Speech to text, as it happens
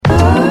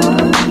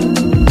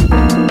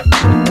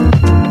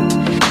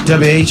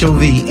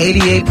WHOV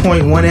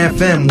 88.1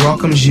 FM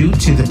welcomes you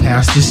to the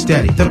Pastor's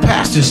Study. The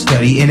Pastor's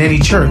Study in any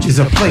church is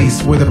a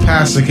place where the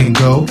pastor can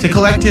go to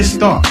collect his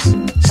thoughts,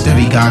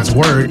 study God's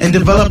Word, and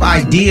develop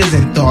ideas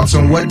and thoughts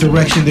on what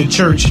direction the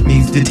church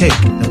needs to take.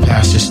 The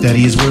Pastor's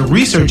Study is where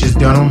research is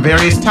done on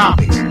various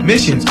topics,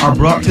 missions are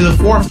brought to the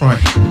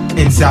forefront,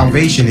 and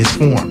salvation is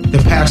formed. The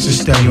Pastor's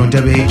Study on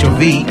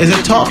WHOV is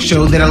a talk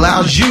show that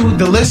allows you,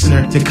 the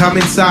listener, to come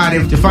inside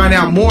and to find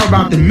out more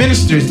about the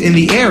ministers in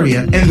the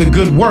area and the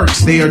good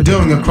works they are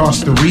doing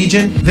across the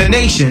region, the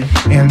nation,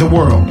 and the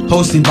world.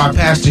 Hosted by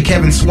Pastor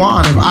Kevin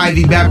Swan of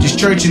Ivy Baptist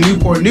Church in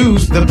Newport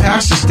News, the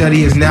Pastor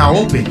Study is now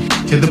open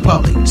to the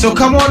public. So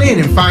come on in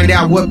and find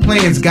out what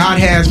plans God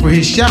has for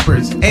his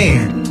shepherds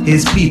and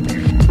his people.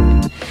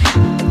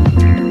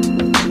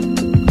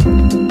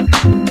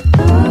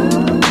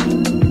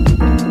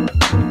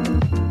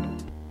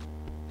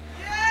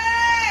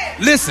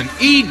 Listen,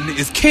 Eden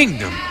is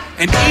kingdom,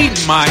 and Eden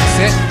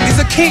mindset is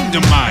a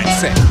kingdom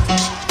mindset.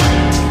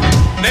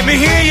 Let me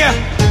hear ya.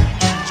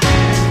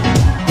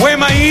 Where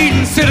my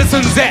Eden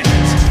citizens at?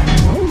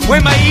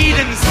 Where my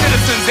Eden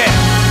citizens at?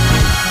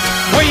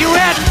 Where you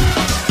at?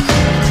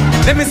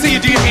 Let me see you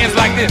do your hands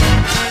like this.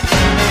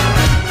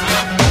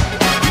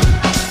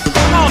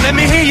 Come on, let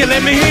me hear you,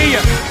 let me hear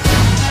you.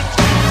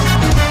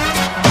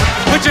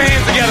 Put your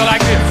hands together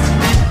like this.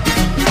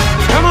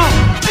 Come on.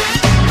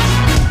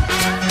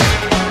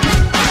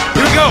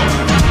 Here we go.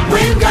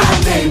 When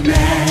God made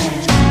man,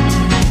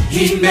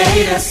 he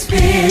made a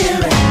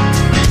spirit.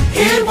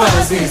 It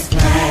was his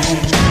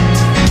plan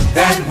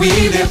that we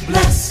live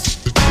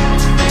blessed.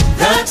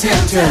 The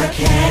tempter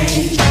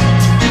came,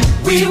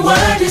 we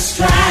were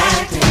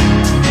distracted.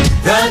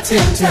 The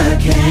tempter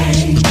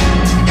came,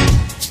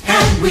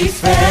 and we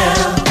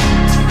fell.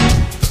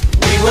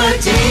 We were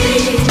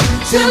deemed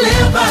to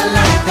live a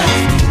life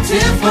that's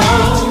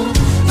beautiful,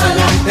 a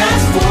life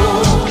that's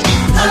full,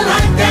 a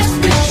life that's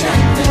rich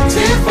and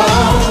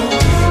plentiful.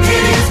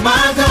 It is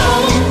my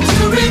goal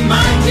to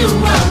remind you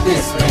of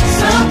this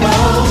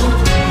principle.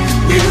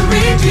 We're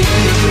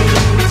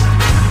redeemed,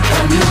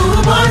 a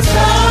newborn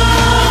son.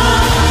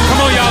 Come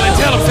on, y'all, and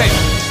tell them, say,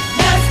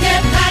 let's get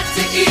back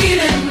to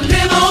Eden,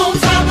 live on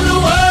top of the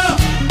world.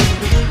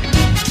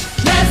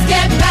 Let's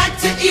get back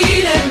to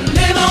Eden,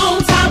 live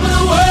on top of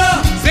the world.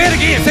 Say it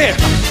again, say it.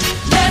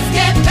 Let's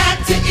get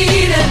back to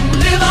Eden,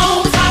 live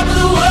on top of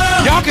the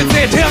world. Y'all can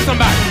say it, tell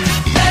somebody.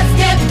 Let's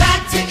get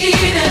back to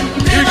Eden,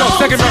 live Here we go, on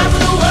second top verse.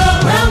 of the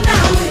world. Well,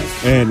 now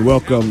it's And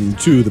welcome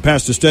to the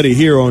Pastor Study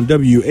here on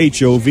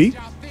WHOV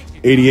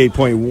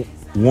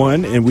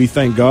 88.1, and we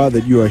thank God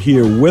that you are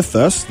here with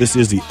us. This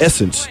is the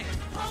essence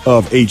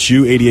of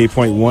HU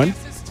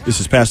 88.1.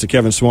 This is Pastor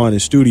Kevin Swan in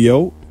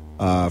studio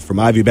from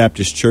Ivy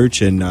Baptist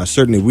Church, and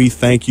certainly we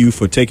thank you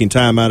for taking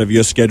time out of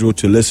your schedule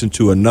to listen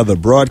to another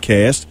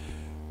broadcast.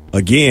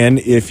 Again,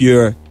 if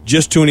you're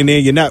just tuning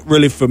in, you're not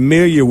really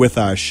familiar with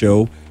our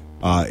show.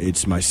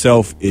 It's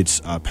myself, it's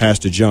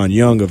Pastor John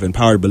Young of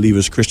Empowered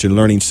Believers Christian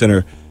Learning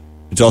Center.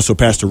 It's also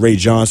Pastor Ray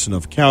Johnson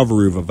of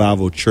Calvary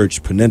Revival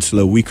Church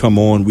Peninsula. We come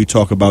on, we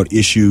talk about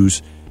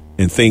issues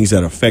and things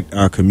that affect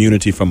our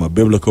community from a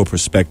biblical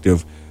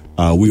perspective.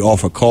 We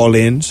offer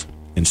call-ins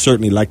and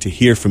certainly like to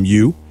hear from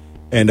you.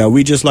 And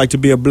we just like to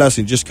be a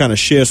blessing, just kind of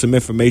share some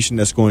information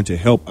that's going to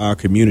help our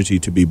community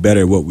to be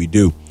better at what we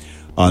do.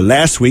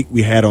 Last week,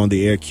 we had on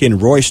the air Ken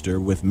Royster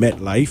with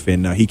MetLife,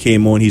 and he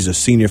came on. He's a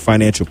senior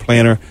financial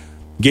planner,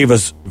 gave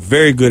us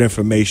very good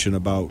information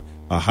about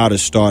how to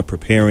start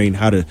preparing,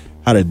 how to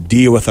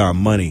deal with our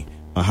money,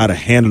 how to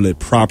handle it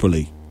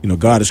properly. You know,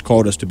 God has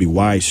called us to be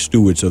wise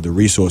stewards of the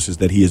resources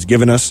that he has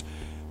given us.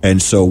 And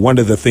so one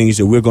of the things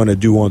that we're going to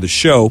do on the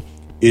show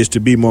is to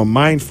be more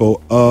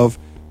mindful of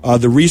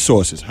the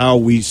resources. How are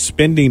we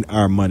spending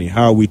our money?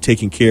 How are we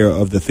taking care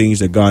of the things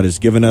that God has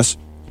given us?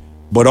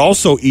 But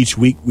also each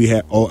week we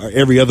have, or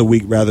every other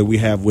week rather, we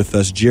have with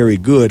us Jerry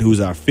Good, who's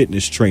our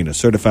fitness trainer,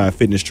 certified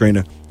fitness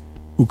trainer,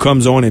 who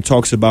comes on and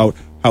talks about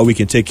how we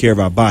can take care of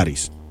our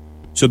bodies.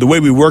 So the way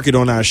we work it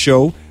on our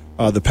show,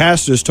 the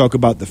pastors talk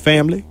about the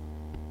family.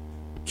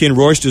 Ken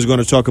Royster is going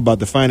to talk about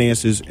the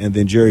finances, and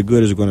then Jerry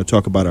Good is going to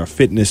talk about our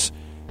fitness.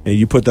 And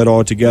you put that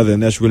all together,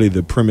 and that's really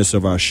the premise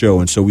of our show.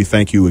 And so we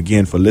thank you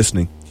again for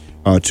listening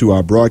to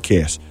our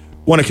broadcast.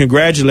 Want to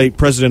congratulate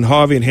President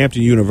Harvey and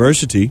Hampton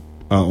University.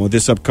 On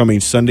this upcoming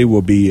Sunday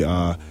will be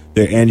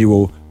their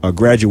annual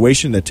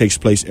graduation that takes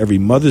place every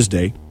Mother's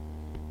Day.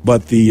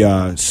 But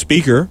the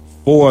speaker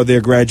for their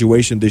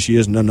graduation this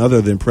year is none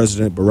other than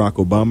President Barack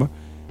Obama.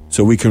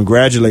 So we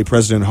congratulate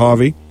President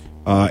Harvey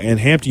and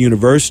Hampton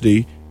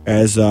University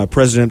as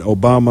President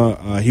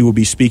Obama. He will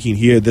be speaking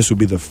here. This will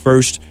be the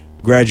first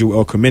graduate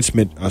or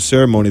commencement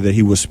ceremony that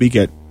he will speak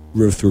at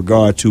with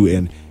regard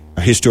to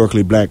a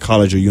historically black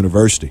college or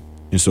university.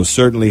 And so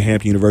certainly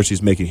Hampton University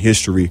is making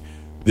history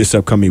this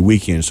upcoming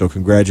weekend. So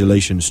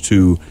congratulations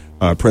to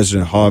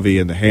President Harvey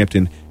and the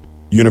Hampton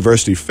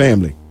University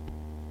family.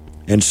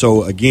 And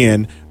so,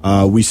 again,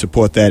 we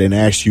support that and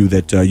ask you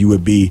that you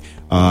would be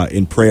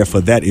in prayer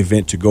for that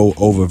event to go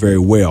over very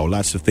well.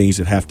 Lots of things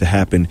that have to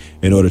happen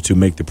in order to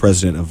make the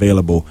president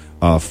available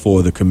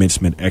for the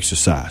commencement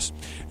exercise.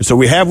 And so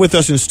we have with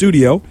us in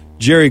studio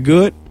Jerry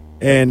Good.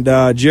 And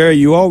Jerry,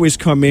 you always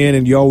come in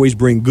and you always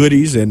bring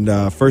goodies.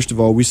 And first of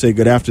all, we say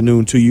good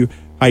afternoon to you.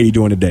 How are you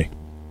doing today?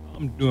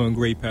 I'm doing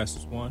great, Pastor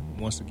Swan.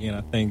 Once again,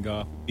 I thank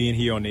God for being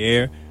here on the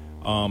air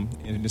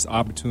and this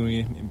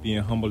opportunity and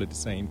being humble at the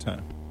same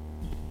time.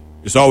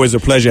 It's always a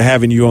pleasure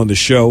having you on the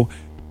show.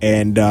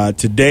 And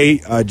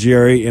today,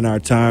 Jerry, in our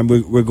time,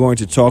 we're going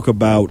to talk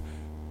about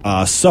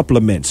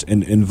supplements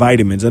and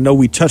vitamins. I know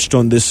we touched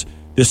on this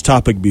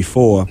topic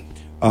before,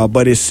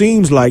 but it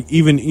seems like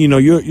even,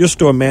 you're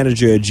store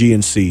manager at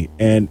GNC,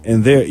 and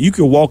there you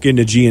can walk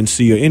into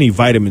GNC or any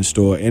vitamin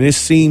store, and it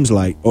seems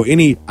like, or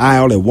any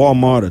aisle at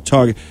Walmart or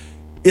Target,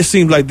 it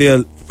seems like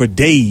for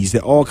days,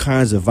 there are all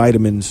kinds of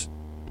vitamins.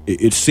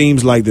 It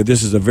seems like that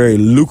this is a very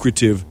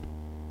lucrative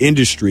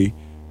industry,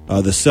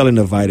 the selling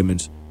of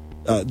vitamins.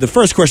 The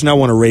first question I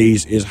want to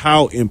raise is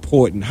how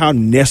important, how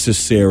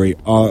necessary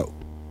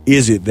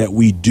is it that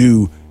we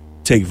do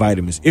take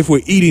vitamins? If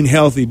we're eating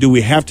healthy, do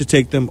we have to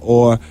take them?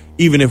 Or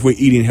even if we're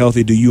eating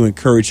healthy, do you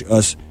encourage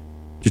us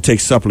to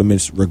take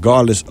supplements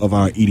regardless of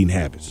our eating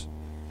habits?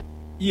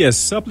 Yes,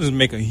 supplements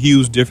make a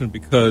huge difference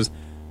because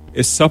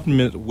it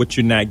supplements what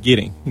you're not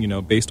getting,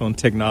 based on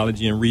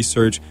technology and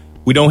research.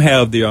 We don't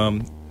have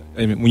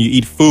when you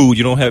eat food,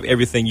 you don't have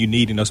everything you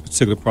need in those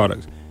particular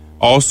products.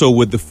 Also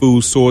with the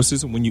food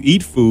sources, when you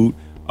eat food,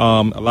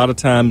 a lot of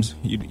times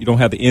you don't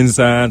have the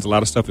enzymes. A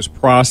lot of stuff is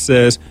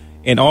processed.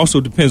 And also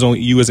depends on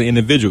you as an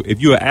individual. If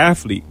you're an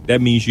athlete,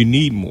 that means you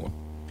need more.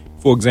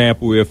 For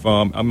example, if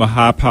I'm a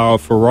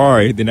high-powered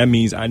Ferrari, then that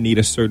means I need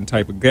a certain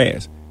type of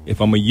gas.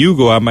 If I'm a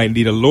Yugo, I might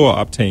need a lower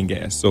octane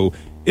gas. So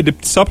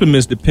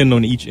supplements depend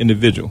on each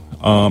individual.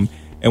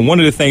 And one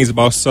of the things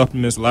about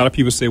supplements, a lot of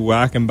people say, well,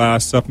 I can buy a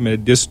supplement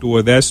at this store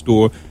or that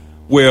store.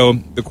 Well,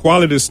 the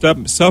quality of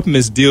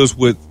supplements deals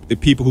with the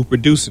people who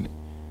produce it.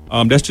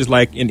 That's just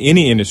like in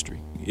any industry.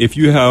 If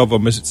you have a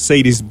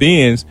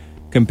Mercedes-Benz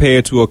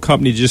compared to a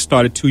company just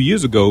started 2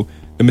 years ago,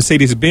 the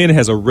Mercedes-Benz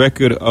has a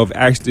record of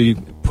actually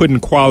putting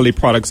quality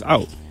products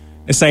out.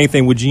 The same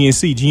thing with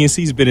GNC.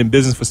 GNC's been in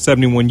business for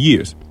 71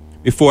 years.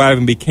 Before I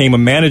even became a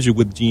manager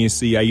with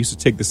GNC, I used to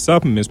take the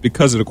supplements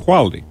because of the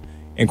quality.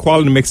 And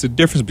quality makes a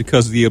difference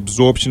because of the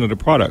absorption of the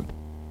product.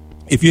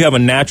 If you have a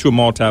natural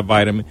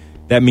multivitamin,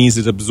 that means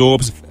it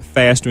absorbs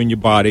faster in your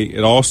body.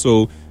 It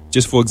also,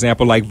 just for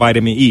example, like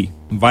vitamin E.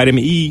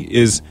 Vitamin E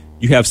is,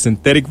 you have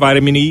synthetic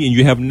vitamin E and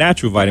you have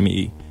natural vitamin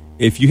E.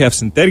 If you have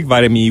synthetic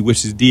vitamin E,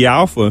 which is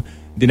D-alpha,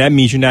 then that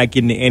means you're not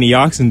getting the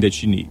antioxidant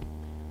that you need.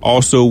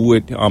 Also,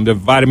 with the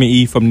vitamin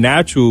E from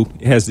natural,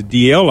 it has the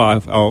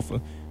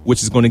DL-alpha,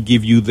 which is going to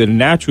give you the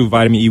natural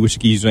vitamin E, which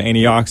gives you the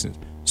antioxidants.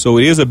 So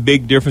it is a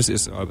big difference.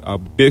 It's a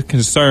big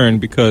concern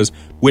because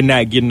we're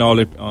not getting all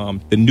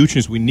the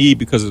nutrients we need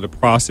because of the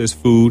processed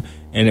food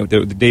and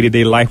the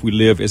day-to-day life we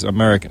live as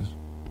Americans.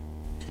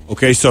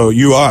 Okay, so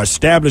you are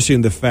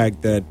establishing the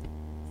fact that,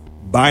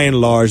 by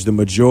and large, the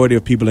majority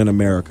of people in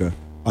America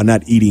are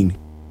not eating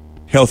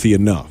healthy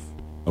enough,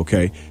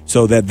 okay?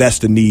 So that's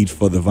the need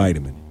for the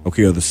vitamin,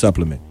 okay, or the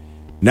supplement.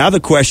 Now the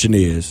question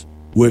is,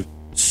 with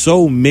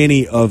so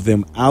many of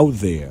them out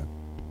there,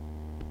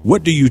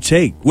 what do you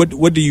take?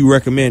 What do you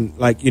recommend?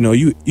 Like,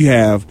 you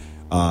have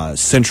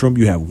Centrum,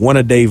 you have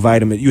one-a-day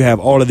vitamin, you have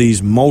all of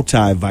these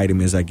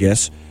multivitamins, I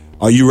guess.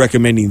 Are you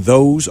recommending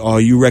those, or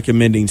are you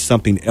recommending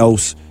something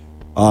else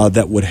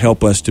that would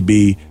help us to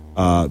be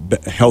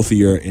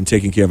healthier and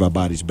taking care of our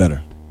bodies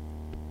better?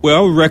 Well,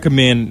 I would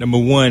recommend, number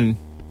one,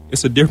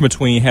 it's a difference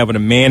between having a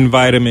man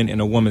vitamin and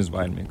a woman's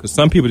vitamin. Because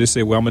some people just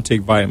say, well, I'm going to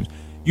take vitamins.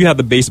 You have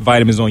the base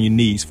vitamins on your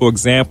needs. For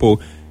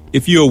example,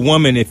 if you're a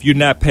woman, if you're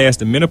not past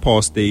the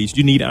menopause stage,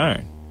 you need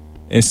iron.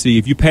 And see,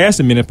 if you pass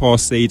the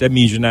menopause stage, that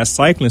means you're not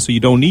cycling, so you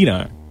don't need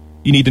iron.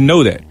 You need to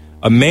know that.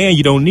 A man,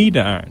 you don't need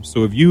the iron.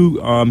 So if you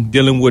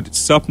dealing with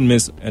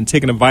supplements and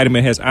taking a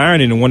vitamin that has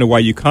iron in it and wonder why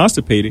you're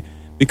constipated,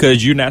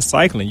 because you're not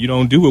cycling. You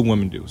don't do what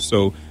women do.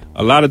 So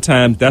a lot of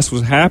times that's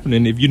what's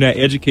happening if you're not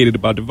educated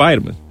about the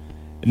vitamins.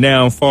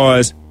 Now, as far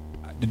as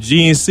the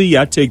GNC,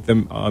 I take the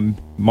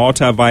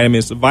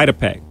multivitamins,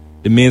 VitaPack,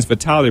 the men's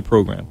vitality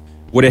program.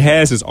 What it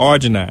has is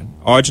arginine.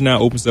 Arginine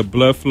opens up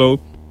blood flow.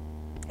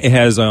 It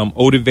has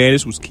Oat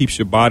Advantage, which keeps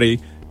your body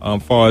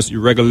as far as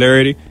your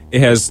regularity.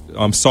 It has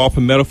saw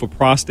palmetto for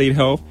prostate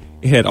health.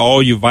 It had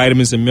all your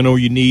vitamins and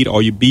minerals you need,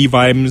 all your B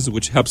vitamins,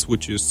 which helps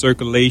with your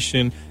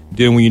circulation,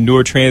 dealing with your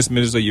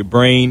neurotransmitters of your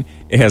brain.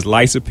 It has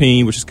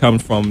lycopene, which is coming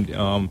from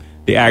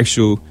the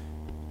actual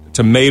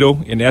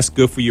tomato, and that's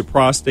good for your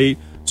prostate.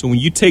 So when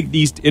you take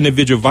these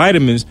individual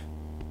vitamins,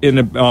 in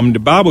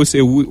the Bible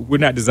says we're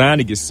not designed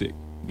to get sick.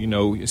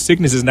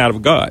 Sickness is not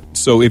of God.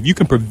 So if you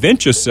can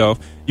prevent yourself,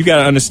 you got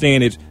to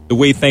understand it the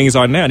way things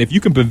are now. And if you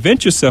can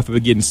prevent yourself from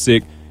getting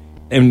sick,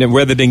 and then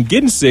rather than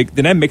getting sick,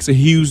 then that makes a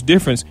huge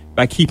difference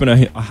by keeping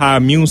a high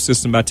immune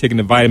system by taking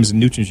the vitamins and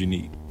nutrients you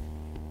need.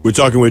 We're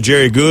talking with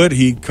Jerry Good.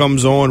 He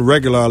comes on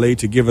regularly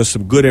to give us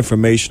some good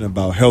information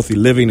about healthy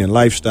living and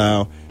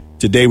lifestyle.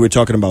 Today we're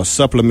talking about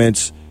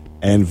supplements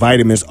and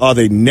vitamins. Are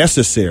they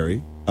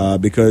necessary?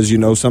 Because,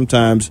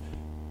 sometimes,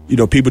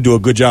 people do a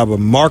good job of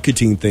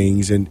marketing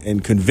things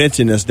and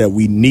convincing us that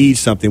we need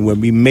something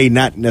when we may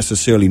not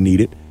necessarily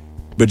need it.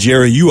 But,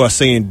 Jerry, you are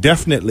saying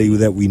definitely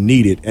that we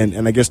need it.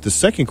 And I guess the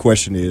second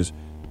question is,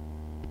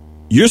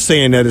 you're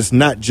saying that it's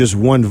not just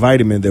one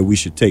vitamin that we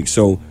should take.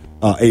 So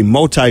a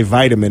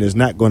multivitamin is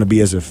not going to be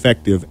as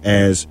effective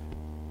as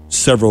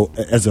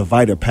a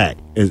VitaPack,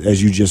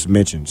 as you just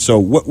mentioned. So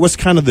what's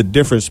kind of the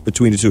difference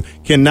between the two?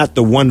 Can not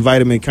the one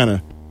vitamin kind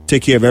of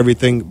take care of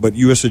everything? But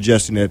you are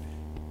suggesting that,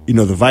 the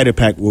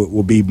VitaPack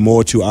will be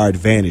more to our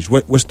advantage.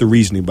 What's the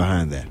reasoning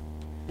behind that?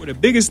 Well, the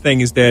biggest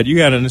thing is that you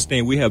got to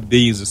understand we have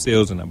billions of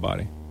cells in our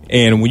body.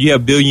 And when you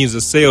have billions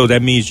of cells,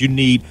 that means you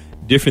need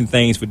different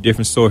things for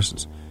different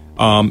sources.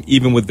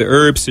 Even with the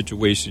herb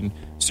situation,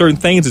 certain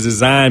things are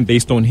designed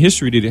based on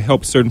history to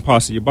help certain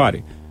parts of your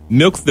body.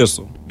 Milk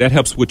thistle, that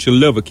helps with your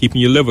liver, keeping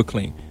your liver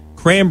clean.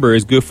 Cranberry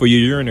is good for your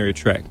urinary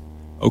tract.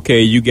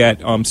 Okay, you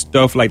got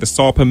stuff like the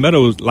saw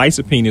palmetto,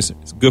 lycopene is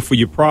good for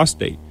your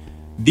prostate.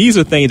 These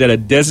are things that are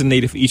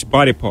designated for each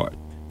body part.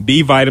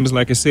 B vitamins,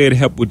 like I said,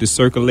 help with the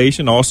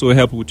circulation, also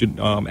help with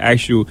your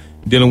actual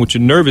dealing with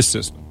your nervous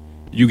system.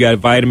 You got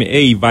vitamin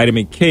A,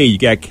 vitamin K, you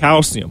got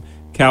calcium.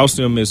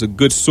 Calcium is a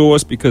good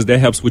source because that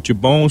helps with your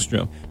bone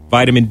strength.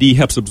 Vitamin D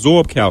helps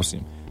absorb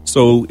calcium.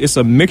 So it's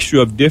a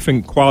mixture of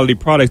different quality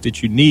products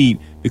that you need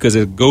because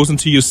it goes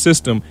into your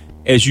system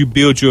as you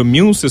build your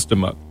immune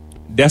system up.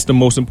 That's the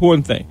most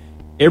important thing.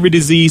 Every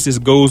disease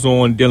that goes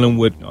on dealing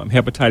with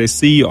hepatitis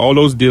C, all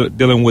those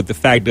dealing with the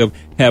fact of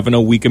having a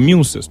weak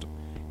immune system.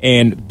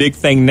 And big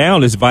thing now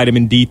is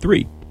vitamin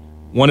D3.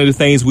 One of the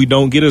things we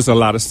don't get is a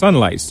lot of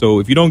sunlight. So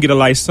if you don't get a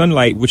lot of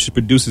sunlight, which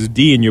produces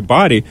D in your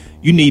body,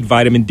 you need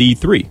vitamin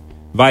D3.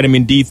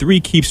 Vitamin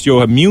D3 keeps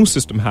your immune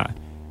system high.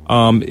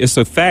 It's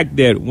a fact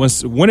that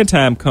once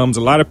wintertime comes,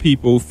 a lot of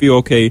people feel,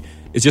 okay,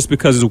 it's just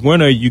because it's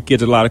winter, you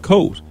get a lot of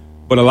colds.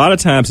 But a lot of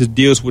times it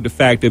deals with the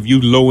fact of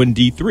you low in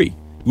D3.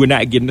 We're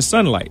not getting the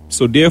sunlight.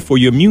 So therefore,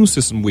 your immune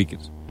system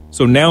weakens.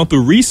 So now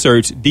through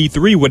research,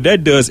 D3, what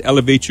that does,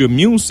 elevate your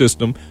immune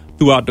system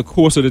throughout the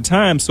course of the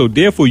time. So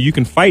therefore, you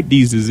can fight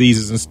these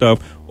diseases and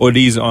stuff or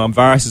these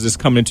viruses that's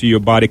coming into your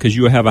body because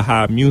you have a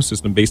high immune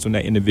system based on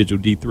that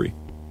individual D3.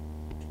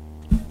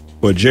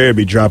 Well, Jerry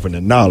be dropping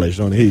the knowledge,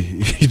 don't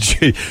he?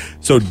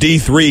 So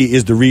D3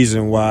 is the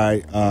reason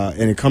why,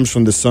 and it comes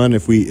from the sun.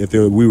 If we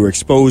were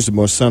exposed to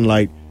more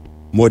sunlight,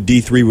 more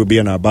D3 would be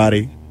in our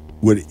body,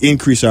 would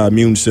increase our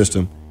immune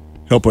system,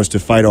 help us to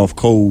fight off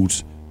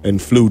colds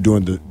and flu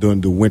during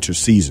the winter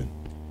season.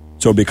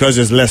 So because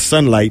there's less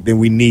sunlight, then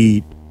we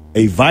need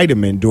a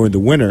vitamin during the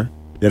winter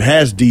that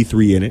has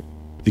D3 in it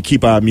to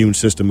keep our immune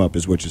system up,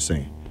 is what you're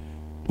saying.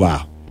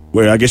 Wow.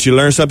 Well, I guess you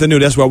learned something new.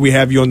 That's why we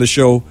have you on the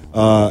show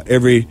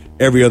every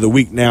other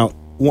week. Now,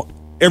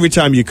 every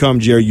time you come,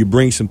 Jerry, you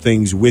bring some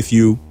things with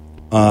you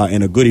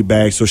in a goodie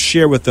bag. So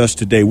share with us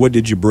today. What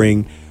did you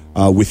bring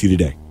with you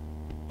today?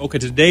 Okay,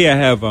 today I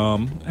have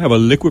a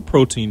liquid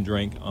protein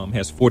drink.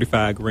 Has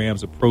 45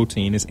 grams of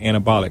protein. It's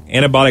anabolic.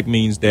 Anabolic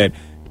means that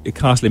it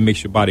constantly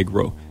makes your body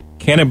grow.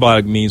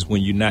 Canabolic means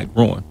when you're not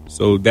growing.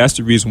 So that's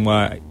the reason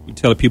why we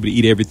tell people to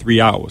eat every 3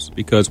 hours,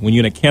 because when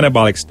you're in a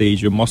canabolic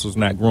stage, your muscle's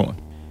not growing.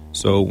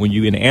 So when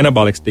you're in an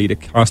anabolic state,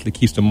 it constantly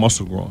keeps the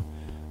muscle growing.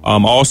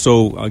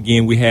 Also,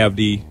 again, we have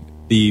the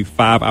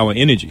 5-hour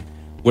energy.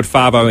 What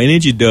 5-hour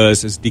energy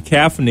does is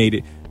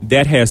decaffeinated.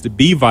 That has the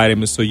B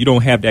vitamins, so you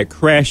don't have that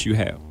crash you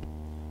have.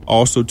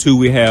 Also, too,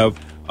 we have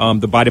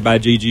the Body by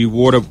JG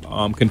water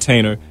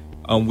container,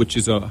 which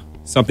is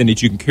something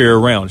that you can carry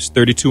around. It's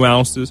 32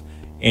 ounces,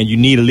 and you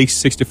need at least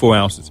 64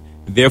 ounces.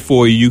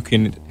 Therefore, you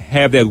can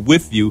have that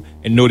with you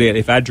and know that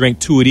if I drink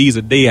 2 of these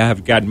a day, I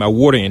have gotten my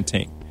water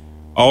intake.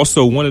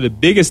 Also, one of the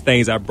biggest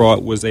things I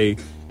brought was a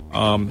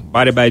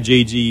Body by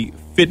JG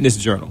fitness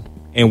journal.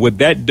 And what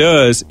that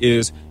does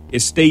is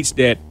it states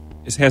that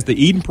it has the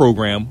eating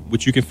program,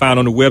 which you can find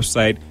on the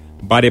website,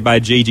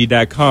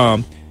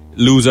 bodybyjg.com,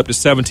 lose up to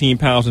 17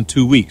 pounds in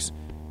 2 weeks.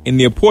 And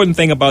the important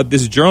thing about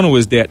this journal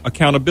is that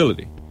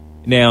accountability.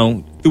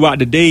 Now, throughout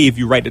the day, if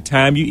you write the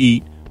time you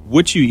eat,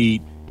 what you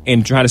eat,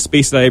 and try to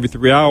space it out every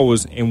 3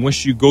 hours, and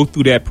once you go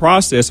through that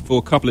process for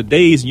a couple of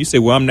days and you say,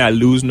 well, I'm not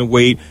losing the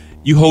weight,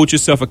 you hold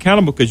yourself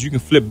accountable because you can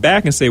flip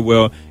back and say,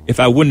 well, if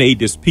I wouldn't have ate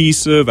this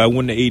pizza, if I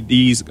wouldn't have ate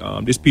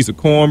this piece of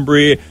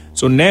cornbread.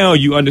 So now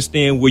you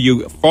understand where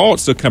your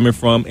faults are coming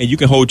from, and you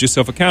can hold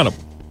yourself accountable.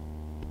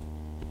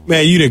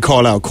 Man, you didn't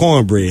call out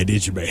cornbread,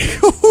 did you, man?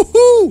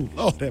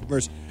 Lord have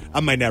mercy. I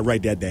might not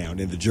write that down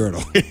in the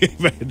journal.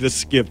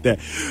 Just skip that.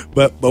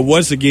 But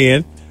once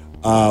again,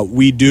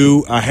 we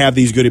do have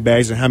these goodie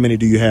bags. And how many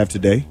do you have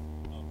today?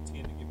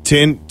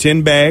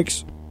 10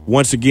 bags.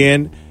 Once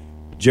again,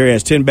 Jerry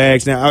has 10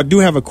 bags. Now, I do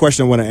have a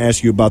question I want to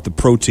ask you about the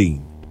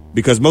protein,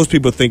 because most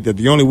people think that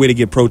the only way to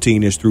get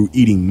protein is through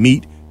eating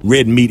meat,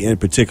 red meat in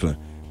particular.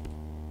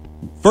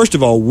 First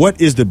of all,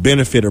 what is the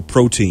benefit of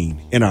protein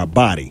in our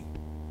body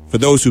for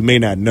those who may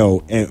not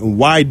know, and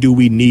why do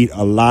we need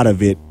a lot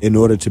of it in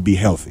order to be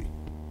healthy?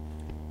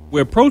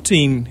 Where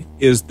protein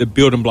is the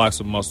building blocks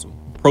of muscle.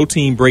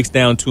 Protein breaks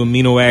down to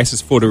amino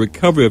acids for the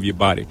recovery of your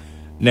body.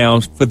 Now,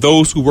 for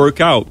those who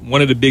work out,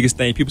 one of the biggest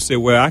things, people say,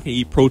 well, I can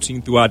eat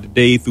protein throughout the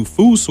day through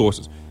food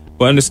sources.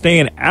 But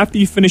understand, after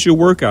you finish your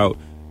workout,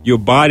 your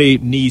body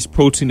needs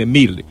protein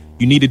immediately.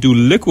 You need to do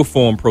liquid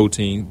form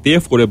protein,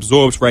 therefore it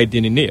absorbs right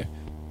then and there.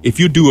 If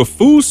you do a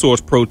food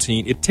source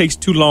protein, it takes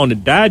too long to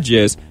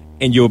digest,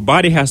 and your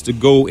body has to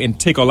go and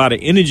take a lot of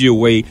energy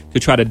away to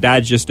try to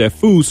digest that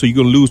food, so you're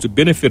going to lose the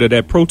benefit of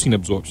that protein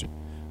absorption.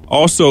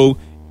 Also,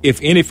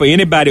 if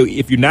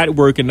you're not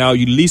working out,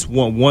 you at least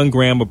want 1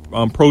 gram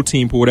of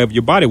protein per whatever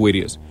your body weight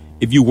is.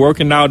 If you're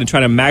working out and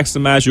trying to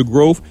maximize your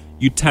growth,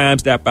 you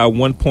times that by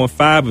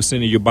 1.5%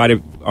 of your body,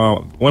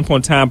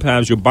 1.5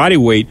 times your body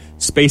weight,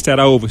 spaced out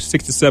over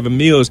 6 to 7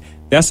 meals.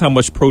 That's how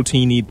much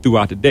protein you need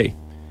throughout the day.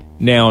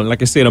 Now,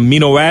 like I said,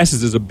 amino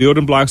acids is a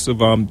building blocks of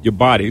your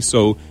body.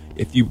 So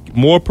if you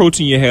more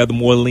protein you have, the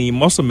more lean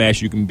muscle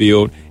mass you can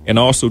build. And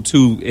also,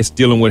 too, it's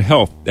dealing with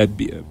health. That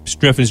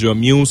strengthens your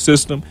immune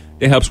system.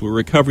 That helps with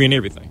recovery and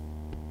everything.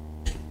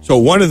 So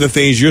one of the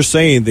things you're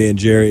saying then,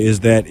 Jerry, is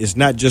that it's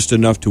not just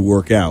enough to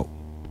work out,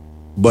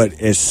 but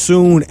as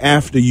soon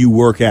after you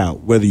work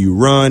out, whether you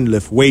run,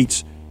 lift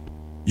weights,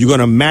 you're going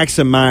to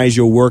maximize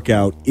your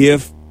workout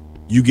if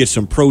you get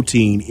some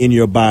protein in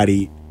your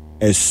body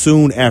as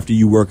soon after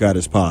you work out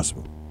as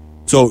possible.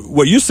 So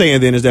what you're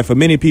saying then is that for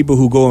many people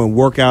who go and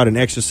work out and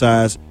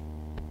exercise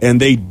and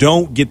they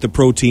don't get the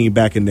protein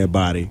back in their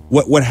body,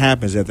 what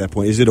happens at that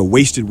point? Is it a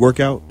wasted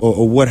workout,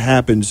 or what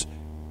happens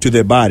to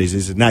their bodies?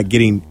 Is it not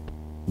getting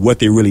what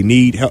they really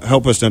need?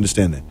 Help us to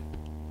understand that.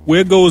 Well,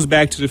 it goes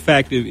back to the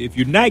fact that if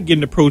you're not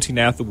getting the protein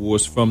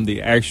afterwards from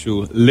the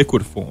actual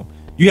liquid form,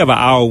 you have an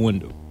hour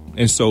window.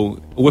 And so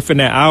within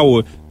that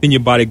hour, then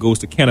your body goes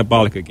to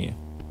catabolic again.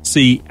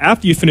 See,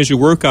 after you finish your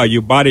workout,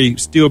 your body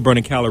still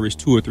burning calories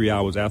 2 or 3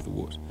 hours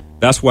afterwards.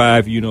 That's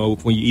why, when you're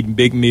eating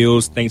big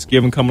meals,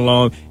 Thanksgiving come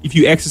along, if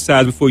you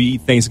exercise before you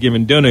eat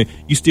Thanksgiving dinner,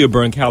 you still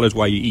burn calories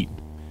while you eat.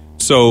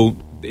 So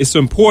it's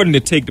important to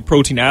take the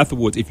protein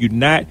afterwards. If you're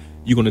not,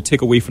 you're going to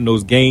take away from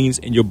those gains,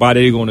 and your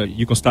body, you're going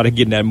to start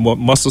getting that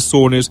muscle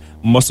soreness,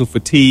 muscle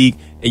fatigue,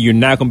 and you're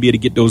not going to be able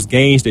to get those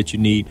gains that you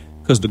need,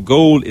 because the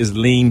goal is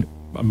lean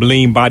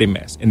body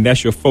mass, and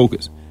that's your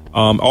focus.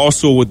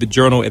 Also, with the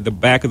journal, at the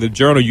back of the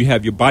journal, you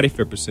have your body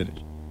fat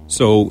percentage.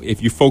 So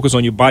if you focus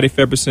on your body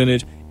fat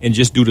percentage and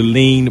just do the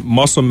lean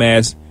muscle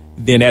mass,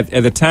 then at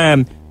the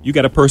time, you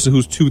got a person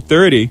who's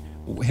 230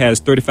 has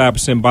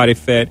 35% body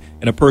fat,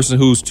 and a person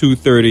who's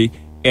 230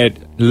 at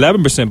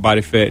 11%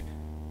 body fat,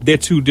 they're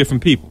two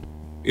different people.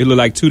 It look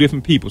like two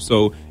different people.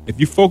 So if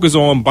you focus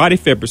on body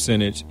fat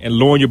percentage and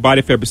lowering your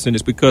body fat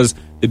percentage, because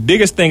the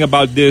biggest thing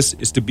about this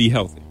is to be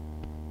healthy.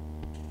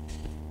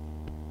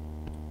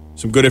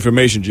 Some good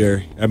information,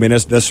 Jerry. I mean,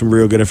 that's some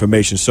real good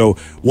information. So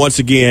once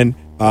again,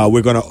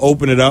 we're going to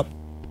open it up.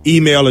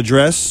 Email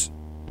address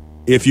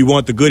if you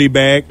want the goodie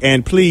bag.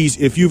 And please,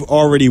 if you've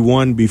already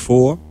won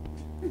before,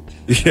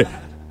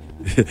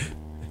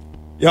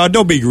 y'all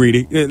don't be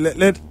greedy.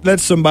 Let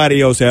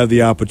somebody else have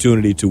the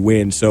opportunity to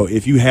win. So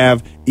if you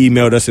have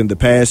emailed us in the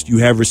past, you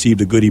have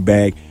received a goodie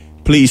bag,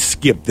 please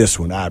skip this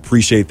one. I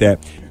appreciate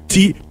that.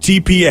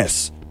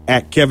 TPS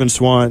at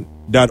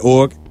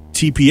kevinswan.org.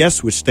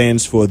 TPS, which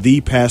stands for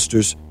The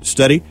Pastor's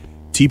Study.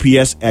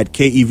 TPS at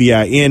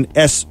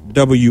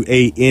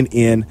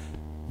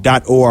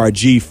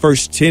KEVINSWANN.org.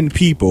 First 10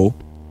 people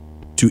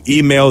to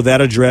email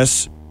that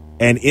address.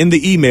 And in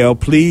the email,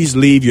 please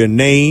leave your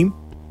name,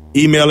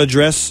 email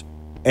address,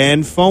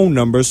 and phone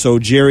number so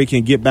Jerry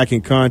can get back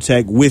in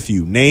contact with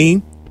you.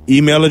 Name,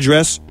 email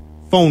address,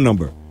 phone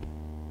number.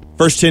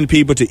 First 10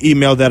 people to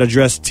email that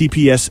address,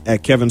 TPS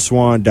at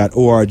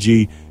kevinswan.org.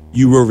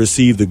 You will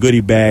receive the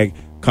goodie bag,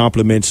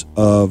 compliments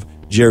of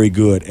Jerry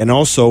Good. And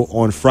also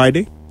on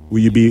Friday,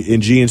 will you be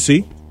in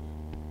GNC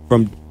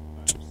from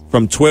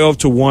 12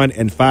 to 1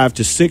 and 5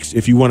 to 6?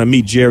 If you want to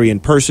meet Jerry in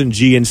person,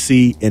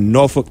 GNC in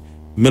Norfolk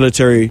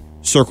Military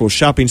Circle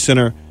Shopping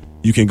Center,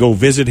 you can go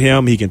visit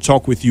him. He can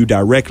talk with you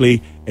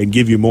directly and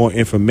give you more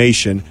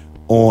information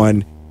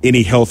on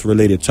any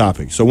health-related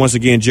topic. So once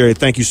again, Jerry,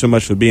 thank you so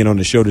much for being on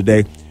the show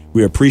today.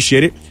 We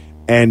appreciate it.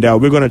 And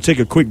we're going to take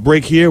a quick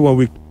break here. When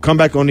we come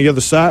back on the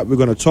other side, we're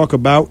going to talk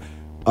about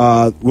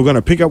we're going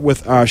to pick up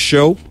with our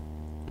show,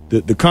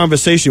 the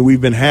conversation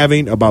we've been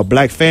having about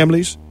black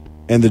families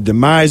and the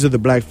demise of the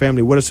black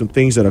family. What are some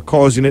things that are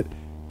causing it?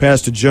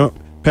 Pastor John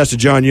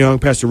Young,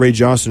 Pastor Ray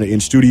Johnson are in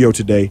studio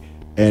today,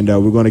 and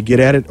we're going to get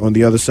at it on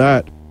the other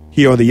side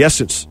here on the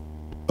Essence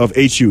of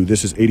HU.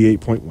 This is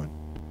 88.1.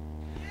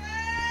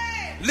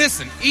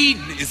 Listen,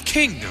 Eden is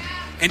kingdom,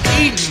 and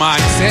Eden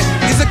mindset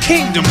is a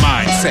kingdom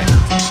mindset.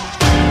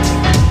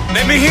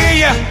 Let me hear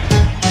ya.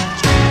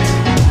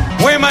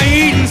 Where my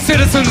Eden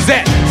citizens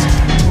at?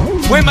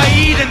 Where my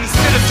Eden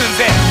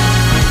citizens at?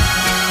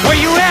 Where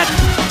you at?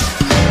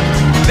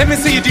 Let me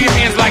see you do your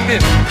hands like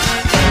this.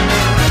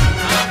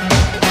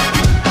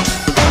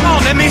 Come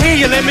on, let me hear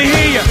you, let me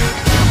hear you.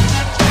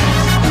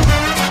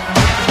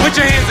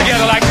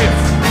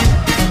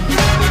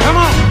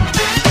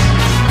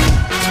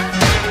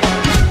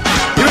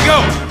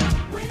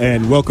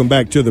 and welcome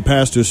back to the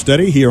Pastor's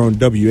Study here on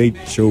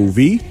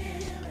WHOV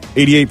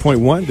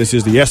 88.1. This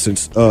is the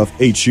essence of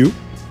HU.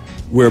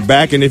 We're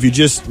back, and if you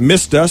just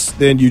missed us,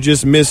 then you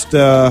just missed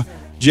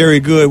Jerry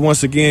Good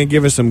once again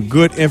giving some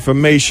good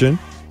information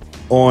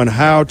on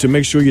how to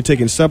make sure you're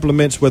taking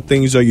supplements, what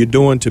things are you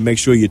doing to make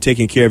sure you're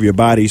taking care of your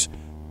bodies.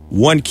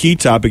 One key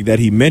topic that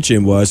he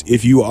mentioned was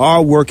if you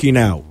are working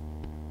out,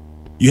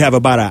 you have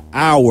about an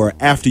hour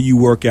after you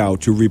work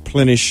out to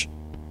replenish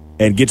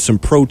and get some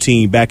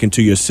protein back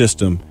into your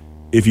system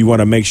if you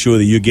want to make sure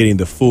that you're getting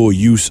the full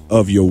use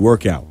of your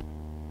workout.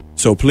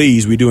 So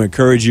please, we do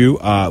encourage you.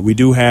 We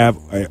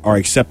are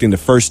accepting the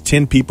first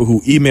 10 people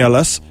who email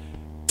us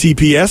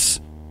TPS,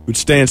 which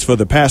stands for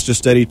the Pastor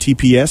Study,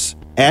 TPS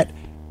at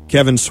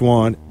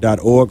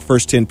kevinswan.org.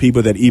 First 10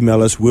 people that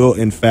email us will,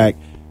 in fact,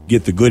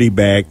 get the goodie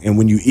bag. And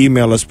when you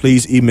email us,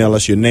 please email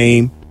us your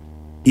name,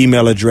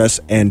 email address,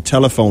 and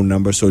telephone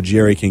number so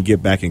Jerry can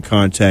get back in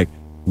contact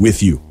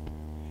with you.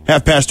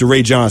 Have Pastor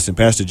Ray Johnson,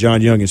 Pastor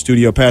John Young in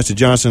studio. Pastor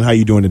Johnson, how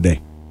you doing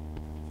today?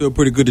 Feel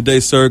pretty good today,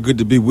 sir. Good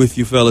to be with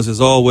you, fellas,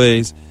 as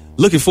always.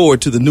 Looking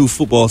forward to the new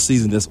football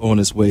season that's on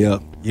its way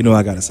up. You know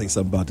I got to say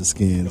something about the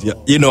Skins.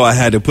 You know I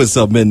had to put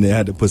something in there. I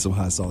had to put some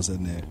hot sauce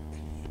in there.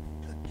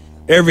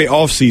 Every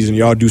offseason,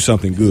 y'all do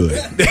something good.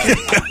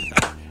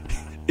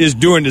 It's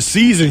during the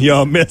season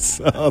y'all mess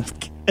up.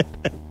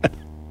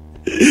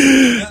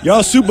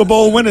 Y'all Super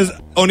Bowl winners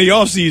on the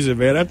offseason,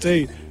 man. I tell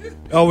you,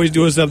 always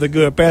doing something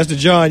good. Pastor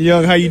John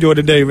Young, how you doing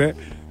today, man?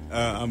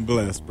 I'm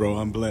blessed, bro.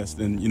 I'm blessed.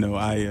 And,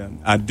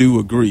 I do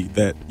agree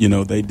that,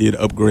 they did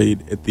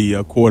upgrade at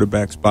the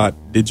quarterback spot.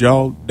 Did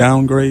y'all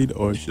downgrade,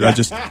 or should I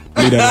just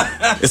leave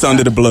that? It's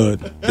under the blood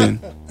then.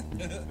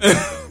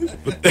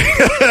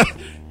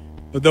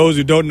 For those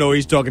who don't know,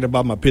 he's talking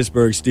about my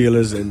Pittsburgh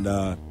Steelers, and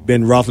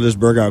Ben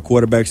Roethlisberger, our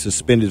quarterback,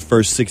 suspended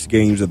first 6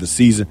 games of the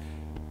season.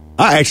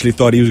 I actually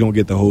thought he was going to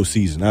get the whole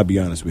season, I'll be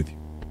honest with you,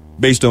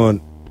 based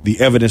on the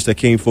evidence that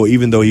came forward,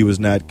 even though he was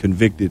not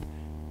convicted.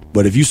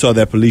 But if you saw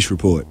that police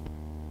report,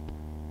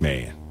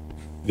 man,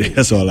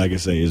 that's all I can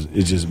say is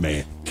it's just,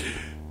 man.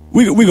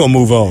 We're going to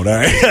move on, all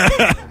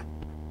right?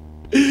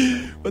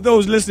 For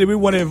those listening, we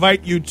want to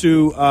invite you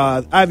to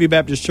Ivy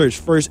Baptist Church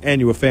First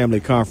Annual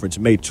Family Conference,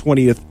 May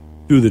 20th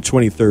through the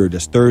 23rd.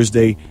 That's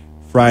Thursday,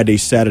 Friday,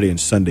 Saturday, and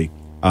Sunday.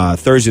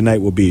 Thursday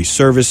night will be a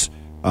service.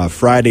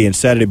 Friday and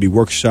Saturday will be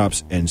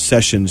workshops and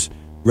sessions.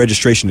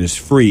 Registration is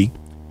free.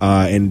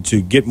 And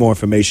to get more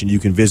information, you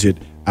can visit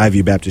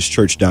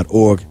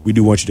ivybaptistchurch.org. We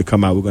do want you to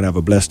come out. We're going to have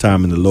a blessed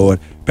time in the Lord.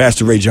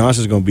 Pastor Ray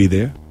Johnson is going to be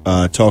there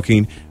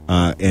talking,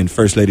 and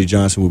First Lady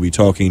Johnson will be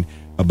talking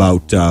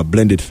about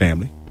blended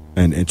family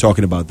and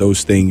talking about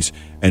those things.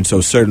 And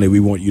so certainly we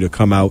want you to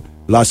come out.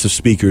 Lots of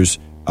speakers,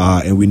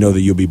 and we know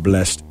that you'll be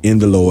blessed in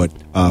the Lord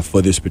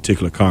for this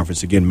particular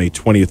conference. Again, May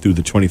 20th through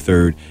the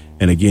 23rd.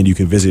 And again, you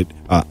can visit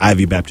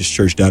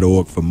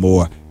ivybaptistchurch.org for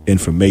more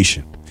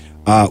information.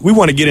 We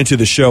want to get into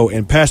the show,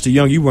 and Pastor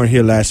Young, you weren't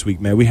here last week,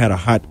 man. We had a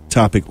hot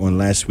topic on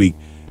last week,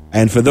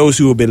 and for those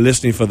who have been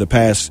listening for the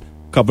past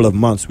couple of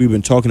months, we've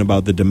been talking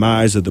about the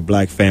demise of the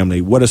black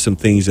family. What are some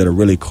things that are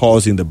really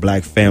causing the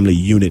black family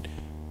unit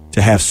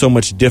to have so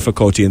much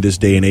difficulty in this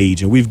day and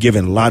age? And we've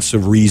given lots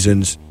of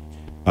reasons,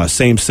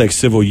 same-sex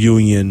civil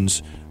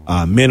unions,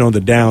 men on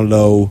the down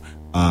low.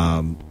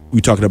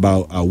 We talked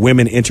about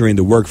women entering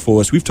the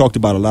workforce. We've talked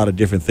about a lot of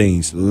different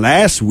things.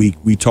 Last week,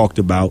 we talked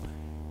about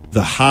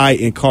the high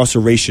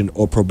incarceration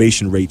or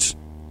probation rates,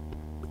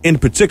 in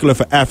particular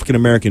for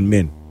African-American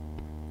men.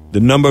 The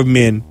number of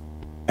men,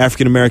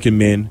 African-American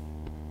men,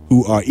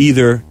 who are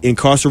either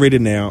incarcerated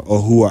now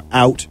or who are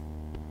out,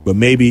 but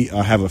maybe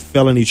have a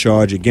felony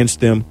charge against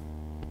them,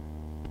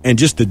 and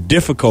just the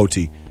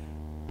difficulty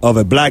of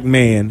a black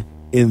man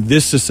in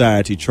this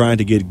society trying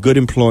to get good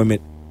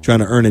employment, trying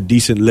to earn a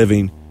decent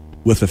living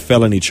with a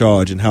felony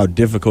charge, and how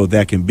difficult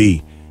that can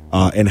be.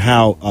 And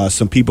how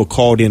some people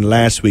called in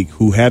last week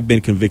who have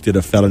been convicted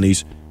of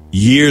felonies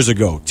years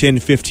ago, 10,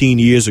 15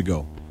 years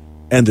ago,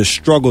 and the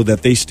struggle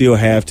that they still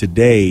have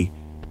today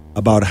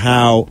about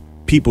how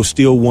people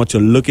still want to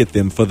look at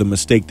them for the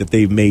mistake that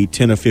they've made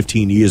 10 or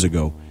 15 years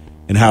ago,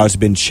 and how it's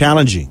been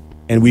challenging.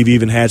 And we've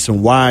even had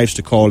some wives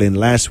to call in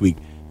last week.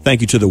 Thank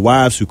you to the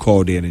wives who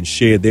called in and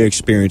shared their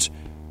experience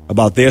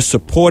about their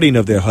supporting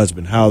of their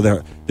husband, how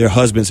their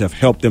husbands have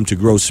helped them to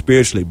grow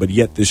spiritually, but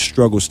yet this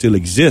struggle still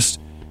exists.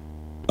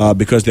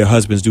 Because their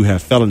husbands do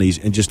have felonies,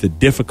 and just the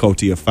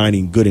difficulty of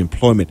finding good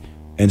employment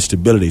and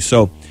stability.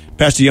 So,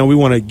 Pastor Young, we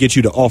want to get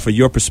you to offer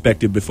your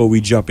perspective before we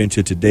jump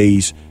into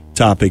today's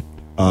topic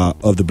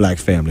of the black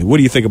family. What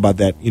do you think about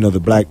that?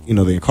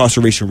 The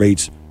incarceration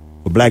rates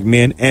for black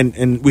men,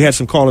 and we had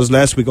some callers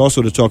last week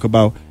also to talk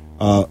about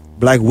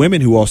black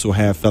women who also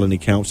have felony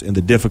counts and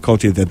the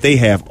difficulty that they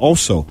have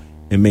also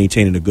in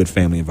maintaining a good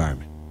family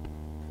environment.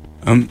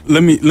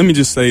 Let me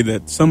just say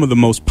that some of the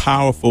most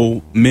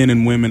powerful men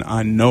and women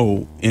I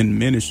know in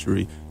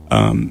ministry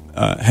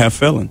have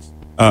felons.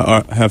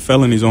 have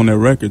felonies on their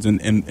records.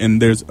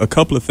 And there's a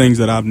couple of things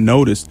that I've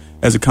noticed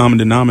as a common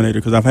denominator,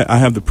 because I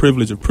have the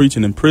privilege of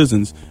preaching in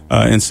prisons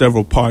in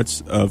several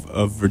parts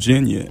of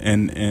Virginia.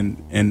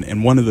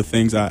 And one of the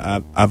things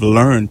I've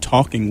learned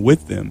talking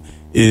with them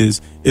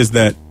is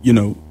that,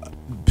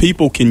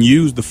 people can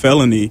use the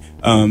felony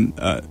as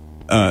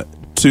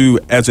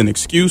an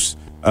excuse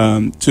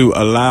to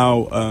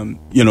allow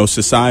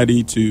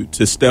society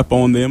to step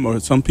on them, or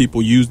some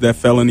people use that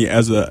felony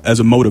as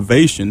a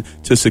motivation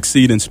to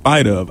succeed in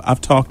spite of.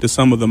 I've talked to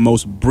some of the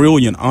most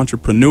brilliant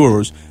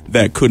entrepreneurs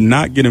that could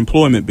not get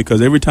employment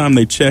because every time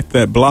they check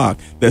that block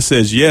that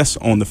says yes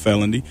on the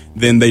felony,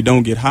 then they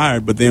don't get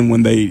hired. But then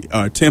when they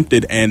are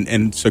tempted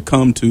and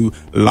succumb to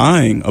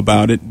lying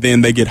about it,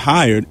 then they get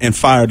hired and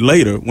fired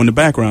later when the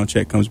background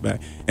check comes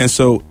back. And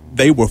so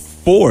they were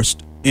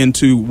forced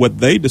into what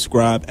they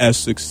describe as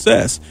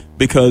success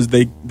because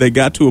they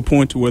got to a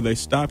point to where they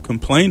stopped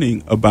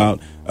complaining about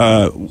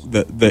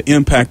the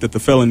impact that the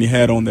felony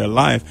had on their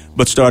life,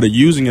 but started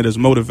using it as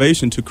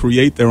motivation to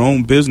create their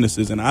own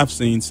businesses. And I've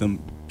seen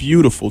some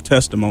beautiful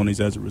testimonies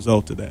as a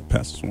result of that,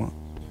 Pastor Swan.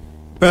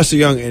 Pastor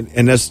Young,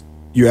 and that's,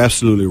 you're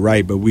absolutely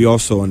right, but we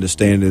also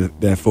understand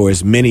that for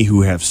as many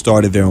who have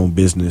started their own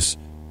business,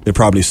 there are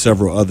probably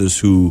several others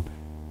who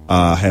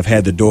have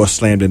had the door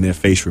slammed in their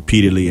face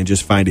repeatedly and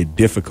just find it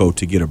difficult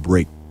to get a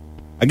break.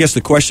 I guess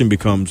the question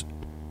becomes,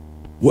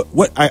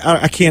 what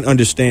I can't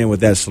understand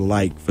what that's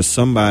like for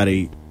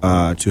somebody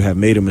to have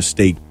made a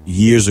mistake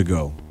years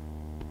ago,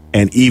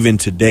 and even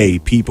today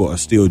people are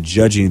still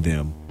judging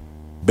them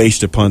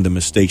based upon the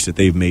mistakes that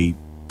they've made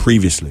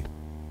previously.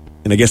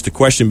 And I guess the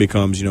question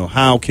becomes,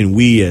 how can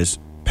we as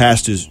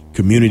pastors,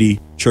 community,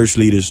 church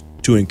leaders,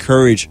 to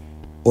encourage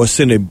or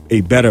send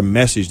a better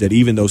message that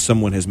even though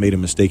someone has made a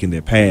mistake in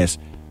their past,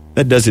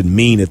 that doesn't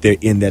mean that they're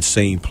in that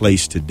same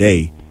place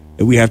today.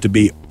 And we have to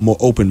be more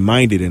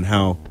open-minded in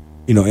how,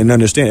 and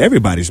understand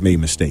everybody's made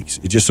mistakes.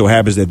 It just so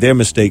happens that their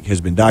mistake has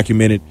been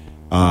documented.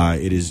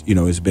 It is,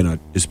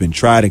 it's been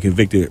tried and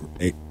convicted,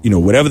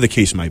 whatever the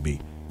case might be.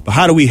 But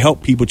how do we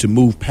help people to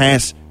move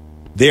past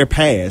their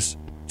past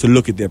to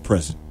look at their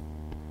present?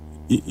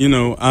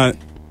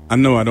 I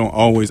know I don't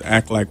always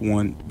act like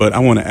one, but I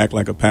want to act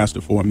like a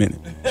pastor for a minute.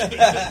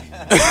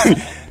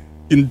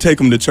 You can take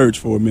them to church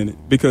for a minute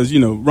because,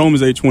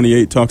 Romans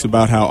 8:28 talks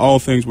about how all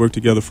things work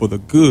together for the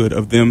good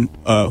of them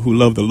who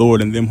love the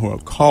Lord and them who are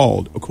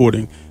called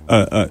according.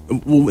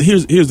 Well,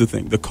 here's the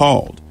thing, the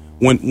called.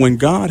 When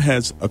God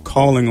has a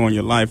calling on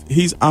your life,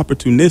 he's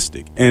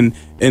opportunistic. And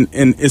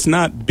it's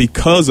not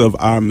because of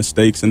our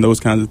mistakes and those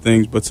kinds of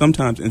things, but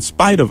sometimes in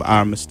spite of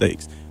our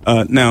mistakes.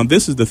 Now,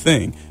 this is the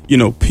thing,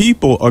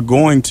 people are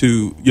going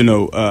to,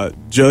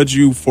 judge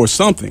you for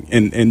something.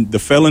 And the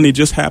felony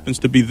just happens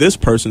to be this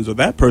person's or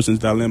that person's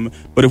dilemma.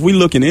 But if we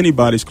look in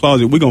anybody's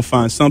closet, we're going to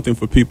find something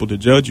for people to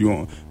judge you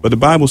on. But the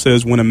Bible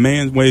says when a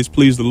man's ways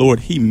please the Lord,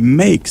 he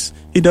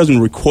doesn't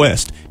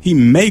request. He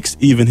makes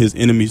even his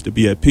enemies to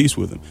be at peace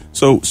with him.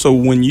 So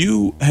when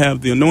you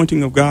have the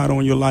anointing of God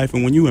on your life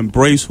and when you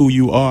embrace who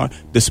you are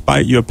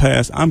despite your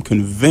past, I'm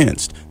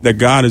convinced that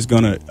God is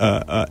going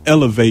to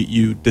elevate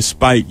you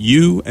despite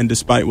you and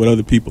despite what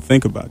other people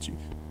think about you.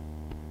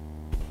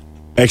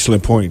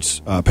 Excellent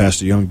points,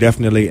 Pastor Young,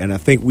 definitely. And I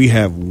think we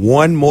have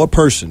one more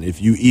person.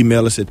 If you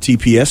email us at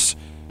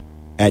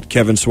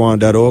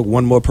tps@kevinswan.org,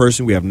 one more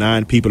person. We have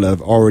 9 people that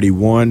have already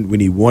won. We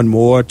need one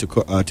more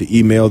to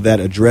email that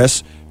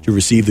address to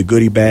receive the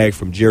goodie bag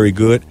from Jerry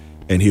Good,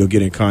 and he'll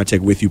get in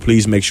contact with you.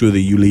 Please make sure that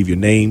you leave your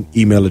name,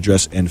 email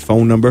address, and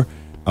phone number.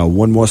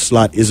 One more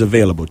slot is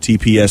available,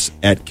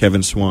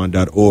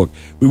 tps@kevinswan.org.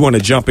 We want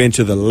to jump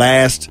into the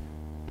last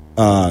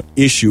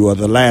issue, or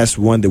the last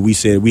one that we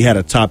said we had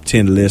a top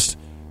 10 list.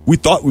 We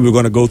thought we were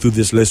going to go through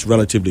this list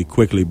relatively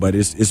quickly, but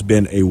it's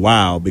been a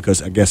while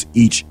because I guess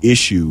each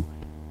issue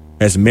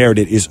has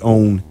merited its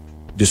own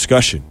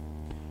discussion.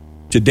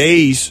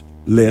 Today's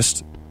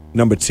list,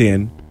 number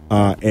 10,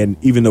 and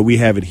even though we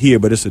have it here,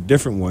 but it's a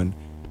different one,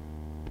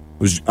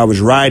 I was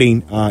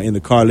riding in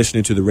the car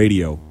listening to the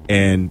radio,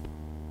 and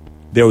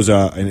there was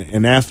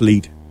an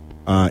athlete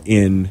for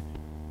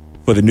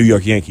the New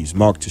York Yankees,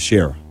 Mark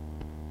Teixeira.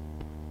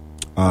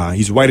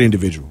 He's a white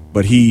individual,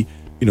 but he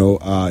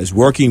is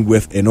working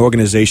with an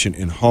organization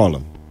in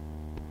Harlem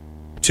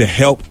to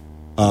help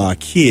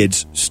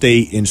kids stay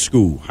in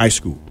school, high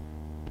school,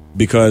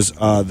 because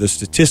the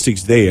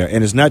statistics there,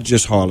 and it's not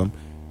just Harlem,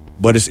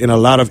 but it's in a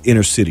lot of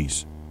inner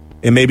cities,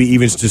 and maybe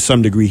even to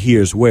some degree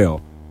here as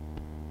well.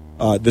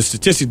 The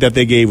statistic that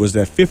they gave was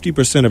that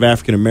 50% of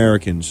African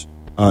Americans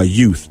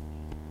youth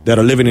that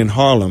are living in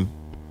Harlem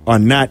are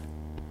not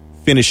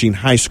finishing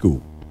high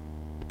school,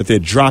 that they're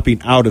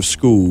dropping out of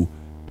school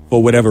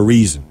for whatever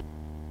reason.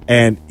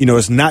 And,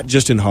 it's not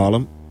just in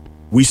Harlem.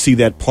 We see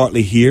that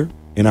partly here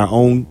in our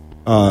own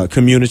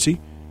community.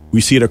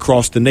 We see it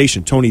across the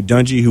nation. Tony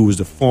Dungy, who was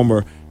the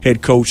former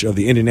head coach of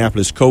the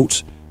Indianapolis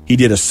Colts, he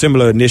did a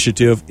similar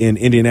initiative in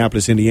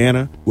Indianapolis,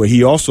 Indiana, where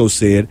he also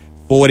said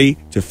 40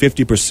 to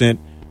 50%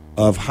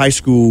 of high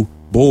school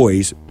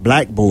boys,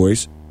 black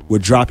boys, were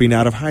dropping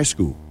out of high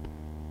school.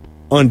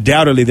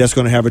 undoubtedly that's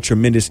going to have a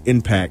tremendous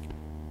impact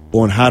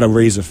on how to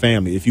raise a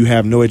family. If you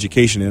have no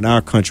education in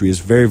our country, it's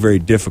very, very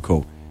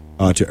difficult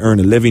to earn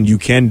a living. You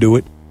can do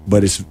it,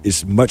 but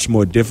it's much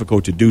more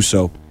difficult to do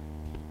so.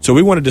 So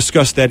we want to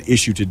discuss that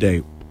issue today.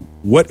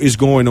 What is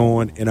going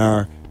on in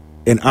our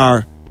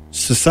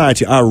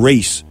society, our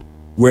race,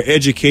 where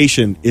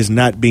education is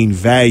not being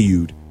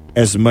valued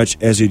as much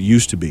as it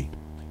used to be?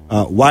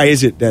 Why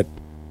is it that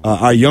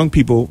our young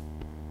people,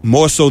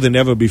 more so than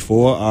ever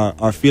before,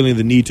 are feeling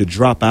the need to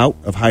drop out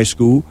of high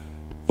school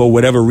for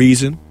whatever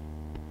reason?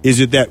 Is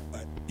it that,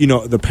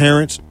 the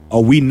parents,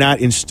 are we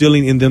not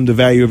instilling in them the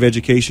value of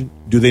education?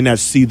 Do they not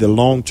see the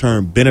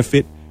long-term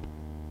benefit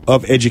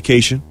of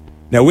education?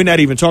 Now, we're not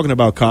even talking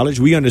about college.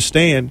 We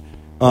understand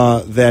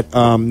that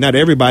not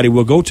everybody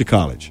will go to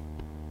college,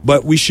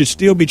 but we should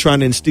still be trying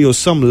to instill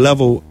some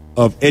level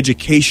of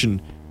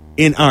education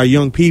in our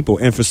young people.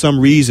 And for some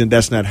reason,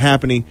 that's not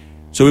happening.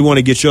 So we want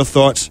to get your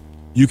thoughts.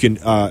 You can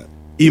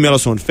email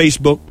us on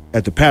Facebook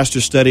at The Pastor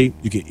Study.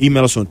 You can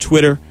email us on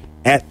Twitter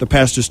at The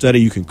Pastor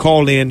Study. You can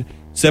call in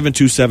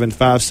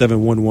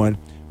 727-5711.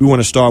 We want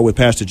to start with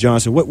Pastor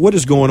Johnson. What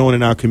is going on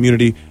in our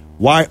community?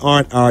 Why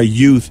aren't our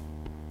youth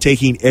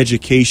taking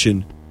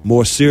education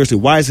more seriously?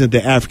 Why isn't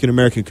the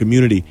African-American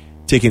community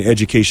taking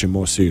education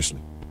more seriously?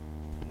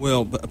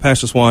 Well,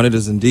 Pastor Swan, it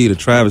is indeed a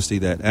travesty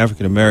that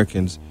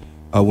African-Americans,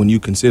 when you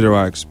consider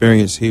our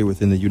experience here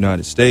within the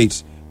United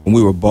States, when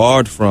we were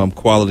barred from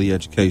quality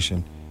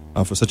education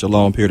for such a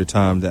long period of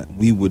time, that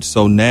we would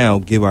so now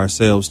give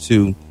ourselves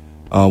to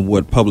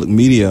what public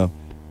media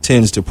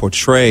tends to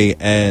portray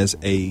as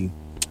a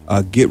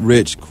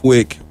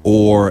get-rich-quick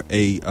or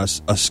a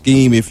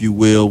scheme, if you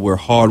will, where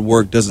hard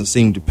work doesn't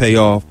seem to pay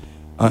off.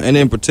 And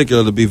in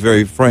particular, to be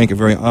very frank and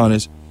very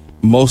honest,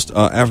 most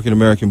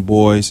African-American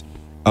boys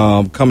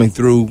coming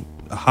through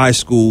high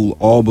school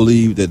all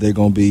believe that they're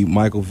going to be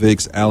Michael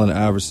Vicks, Allen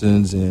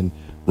Iversons, and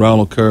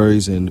Ronald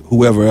Currys, and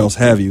whoever else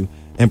have you,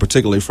 and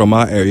particularly from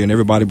our area. And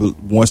everybody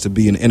wants to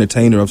be an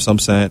entertainer of some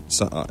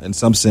sense, in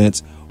some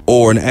sense,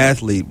 or an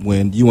athlete,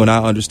 when you and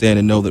I understand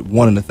and know that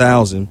 1 in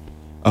 1,000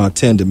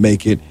 tend to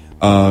make it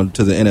to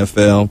the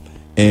NFL,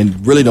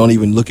 and really don't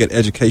even look at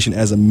education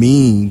as a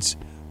means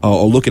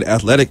or look at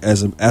athletics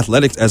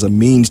as a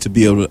means to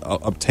be able to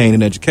obtain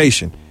an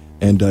education.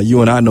 And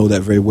you and I know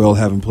that very well,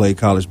 having played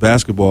college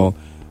basketball.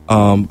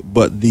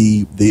 But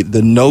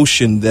the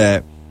notion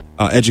that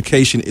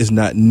education is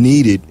not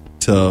needed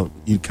to,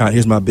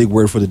 here's my big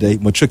word for the day,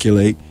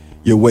 matriculate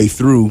your way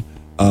through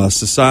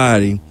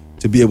society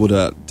to be able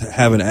to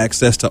have an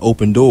access to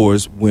open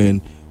doors,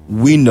 when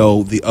we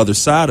know the other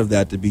side of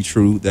that to be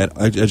true, that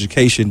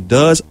education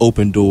does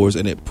open doors,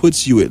 and it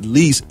puts you at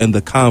least in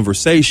the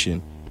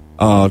conversation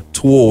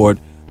toward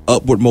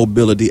upward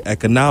mobility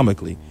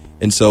economically.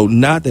 And so,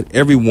 not that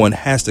everyone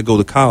has to go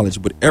to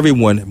college, but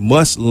everyone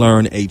must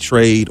learn a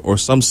trade or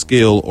some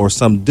skill or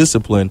some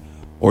discipline,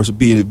 or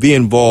be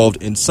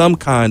involved in some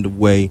kind of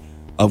way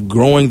of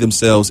growing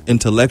themselves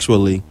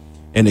intellectually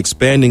and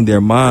expanding their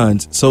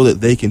minds so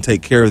that they can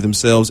take care of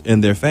themselves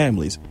and their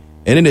families.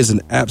 And it is an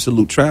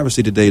absolute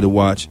travesty today to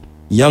watch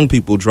young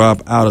people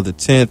drop out of the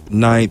 10th,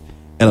 9th,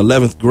 and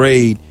 11th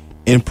grade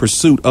in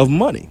pursuit of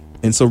money.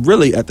 And so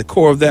really, at the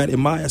core of that,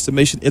 in my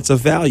estimation, it's a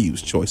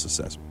values choice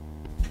assessment.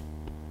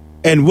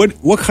 And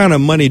what kind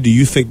of money do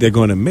you think they're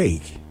going to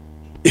make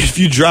if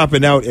you're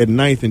dropping out at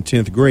 9th and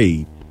 10th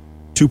grade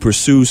to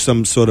pursue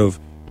some sort of,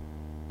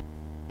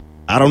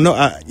 I don't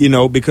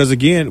know, because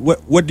again,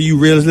 what do you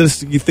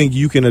realistically think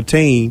you can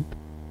attain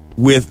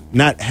with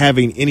not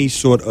having any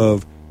sort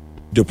of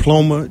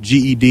diploma,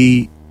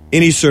 GED,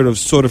 any sort of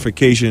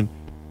certification?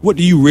 What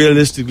do you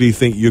realistically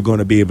think you're going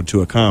to be able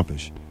to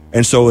accomplish?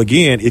 And so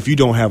again, if you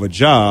don't have a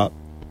job,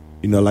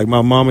 like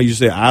my mama used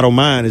to say, idle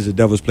mind is the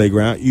devil's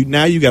playground.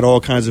 Now you got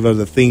all kinds of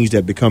other things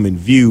that become in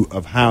view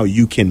of how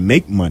you can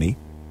make money,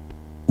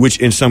 which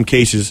in some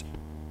cases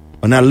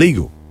are not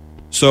legal.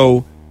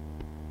 So,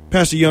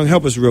 Pastor Young,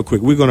 help us real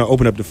quick. We're going to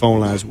open up the phone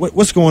lines.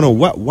 What's going on?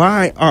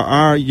 Why are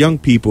our young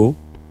people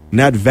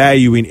not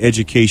valuing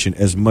education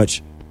as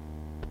much?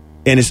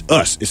 And it's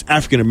us, it's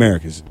African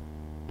Americans.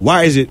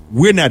 Why is it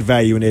we're not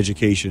valuing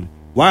education?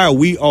 Why are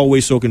we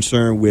always so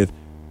concerned with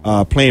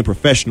playing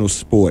professional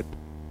sport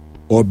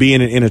or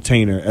being an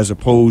entertainer, as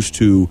opposed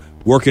to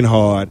working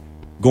hard,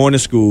 going to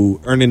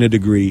school, earning a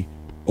degree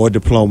or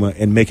diploma,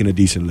 and making a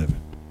decent living?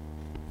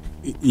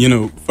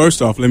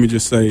 First off, let me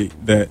just say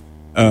that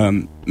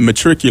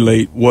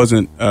matriculate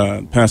wasn't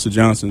Pastor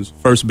Johnson's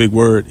first big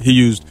word. He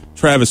used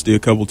travesty a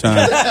couple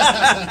times.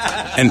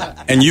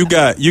 and you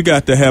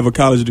got to have a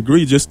college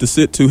degree just to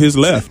sit to his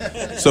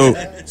left. So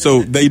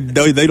they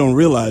don't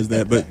realize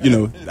that. But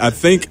I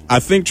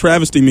think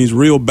travesty means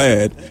real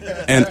bad,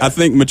 and I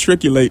think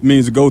matriculate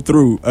means go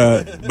through.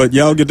 But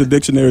y'all get the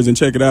dictionaries and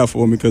check it out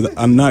for me, because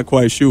I'm not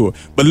quite sure.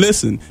 But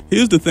listen,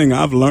 here's the thing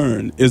I've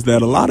learned is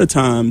that a lot of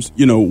times,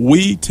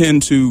 we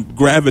tend to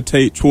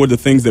gravitate toward the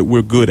things that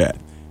we're good at.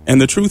 And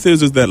the truth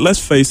is that, let's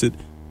face it,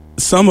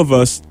 some of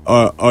us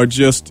are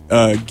just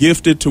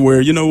gifted to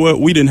where, you know what,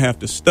 we didn't have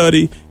to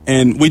study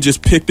and we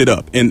just picked it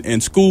up,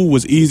 and school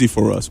was easy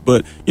for us.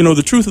 But, you know,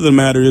 the truth of the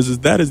matter is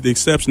that is the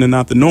exception and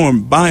not the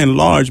norm. By and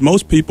large,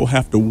 most people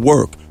have to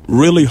work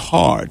really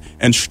hard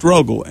and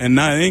struggle, and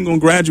now they ain't gonna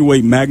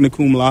graduate magna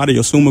cum laude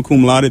or summa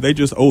cum laude. They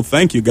just, oh,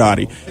 thank you,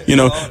 Gotti, you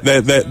know,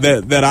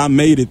 that I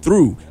made it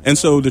through. And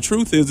so the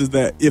truth is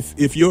that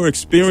if your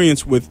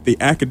experience with the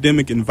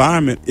academic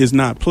environment is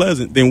not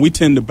pleasant, then we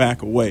tend to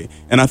back away.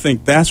 And I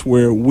think that's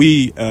where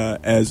we,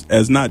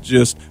 as not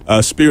just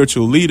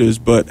spiritual leaders,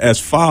 but as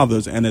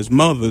fathers and as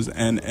mothers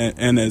and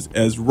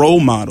as role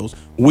models,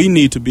 we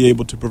need to be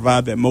able to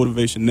provide that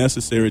motivation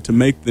necessary to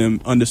make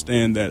them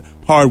understand that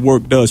hard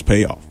work does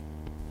pay off.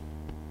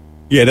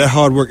 Yeah, that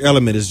hard work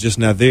element is just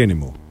not there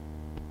anymore.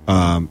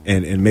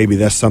 And maybe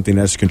that's something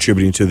that's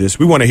contributing to this.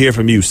 We want to hear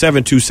from you,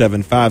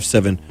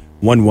 727-5711.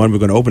 We're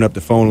going to open up the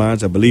phone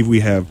lines. I believe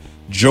we have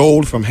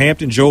Joel from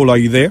Hampton. Joel, are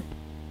you there?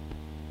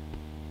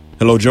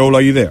 Hello, Joel,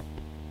 are you there?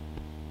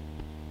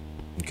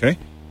 Okay.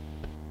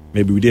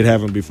 Maybe we did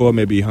have him before.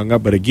 Maybe he hung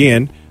up. But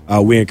again,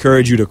 we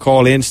encourage you to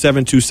call in,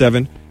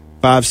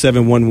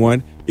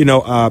 727-5711. You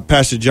know,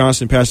 Pastor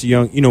Johnson, Pastor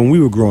Young, you know, when we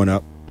were growing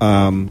up,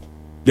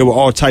 there were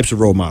all types of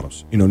role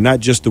models, you know, not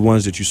just the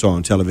ones that you saw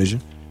on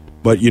television,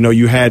 but, you know,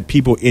 you had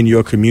people in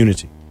your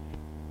community.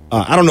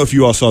 I don't know if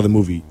you all saw the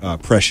movie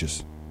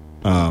Precious,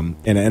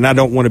 and I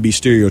don't want to be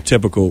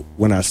stereotypical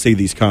when I say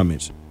these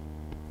comments,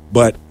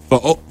 but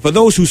for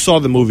those who saw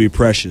the movie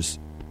Precious,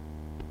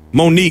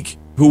 Monique,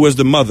 who was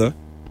the mother,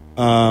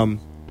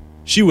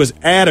 she was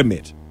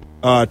adamant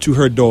to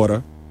her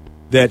daughter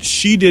that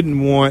she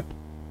didn't want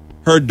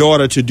her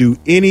daughter to do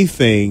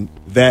anything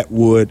that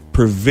would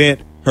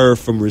prevent her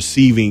from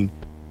receiving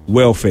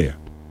welfare.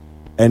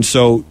 And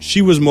so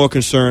she was more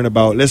concerned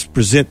about, let's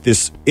present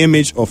this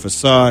image or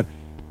facade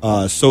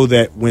so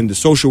that when the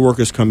social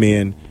workers come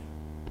in,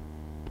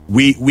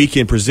 we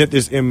can present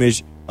this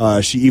image.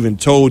 She even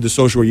told the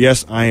social worker,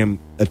 yes, I am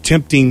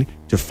attempting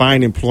to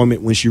find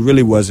employment, when she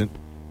really wasn't.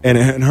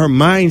 And her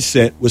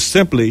mindset was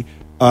simply,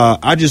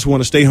 I just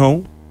want to stay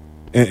home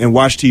and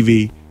watch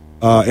TV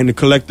and to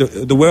collect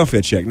the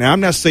welfare check. Now,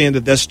 I'm not saying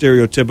that that's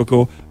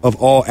stereotypical of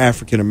all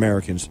African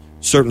Americans.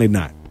 Certainly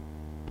not.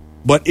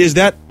 But is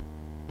that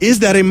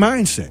a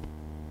mindset?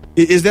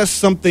 Is that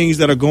some things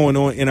that are going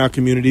on in our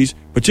communities,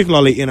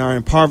 particularly in our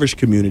impoverished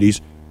communities?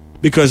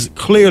 Because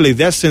clearly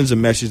that sends a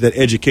message that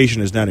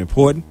education is not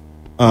important.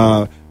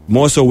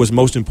 More so what's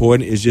most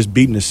important is just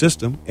beating the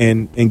system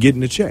and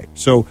getting the check.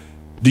 So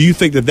do you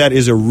think that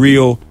is a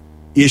real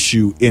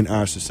issue in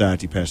our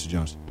society, Pastor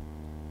Johnson?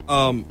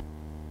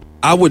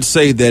 I would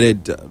say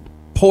that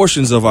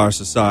portions of our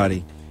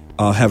society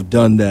have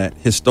done that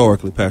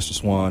historically, Pastor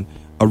Swan.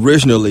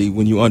 Originally,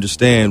 when you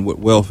understand what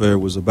welfare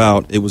was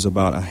about, it was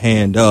about a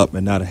hand up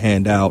and not a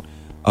handout.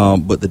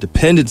 But the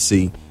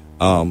dependency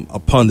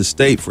upon the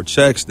state for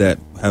checks that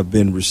have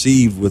been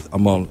received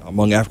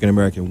among African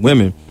American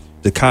women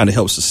to kind of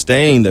help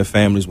sustain their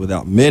families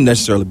without men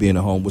necessarily being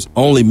at home was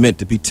only meant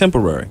to be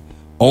temporary.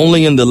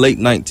 Only in the late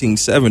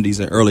 1970s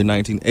and early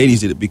 1980s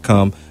did it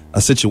become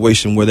a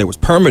situation where there was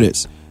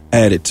permanence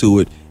added to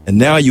it. And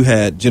now you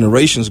had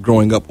generations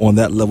growing up on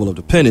that level of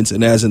dependence.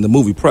 And as in the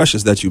movie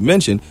Precious that you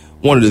mentioned,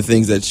 one of the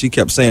things that she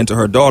kept saying to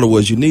her daughter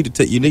was, you need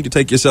to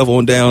take yourself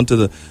on down to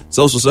the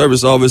social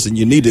service office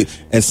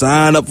and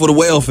sign up for the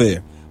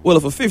welfare. Well,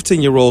 if a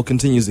 15-year-old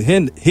continues to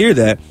hear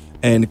that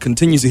and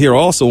continues to hear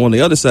also on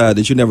the other side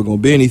that you're never going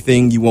to be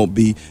anything, you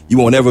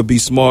won't ever be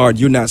smart,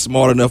 you're not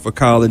smart enough for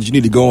college, you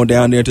need to go on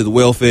down there to the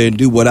welfare and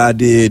do what I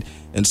did,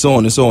 and so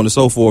on and so on and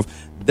so forth,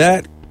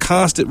 that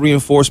constant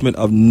reinforcement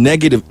of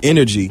negative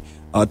energy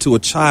to a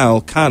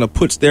child kind of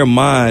puts their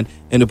mind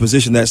in a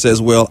position that says,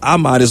 well, I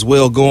might as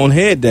well go on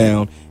head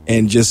down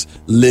and just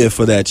live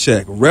for that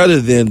check,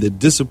 rather than the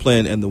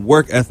discipline and the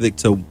work ethic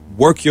to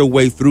work your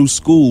way through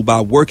school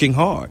by working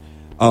hard.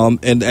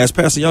 And as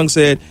Pastor Young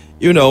said,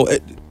 you know,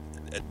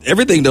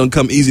 everything doesn't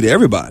come easy to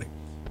everybody.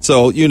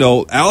 So, you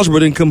know,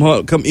 algebra didn't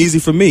come easy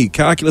for me.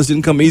 Calculus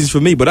didn't come easy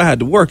for me, but I had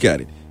to work at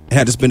it. I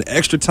had to spend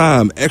extra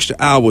time, extra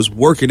hours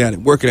working at it.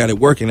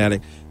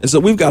 And so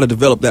we've got to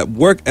develop that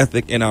work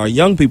ethic in our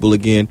young people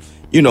again.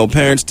 You know,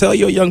 parents, tell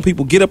your young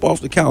people, get up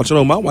off the couch. You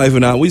know, my wife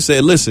and I, we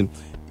said, listen,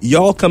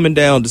 y'all coming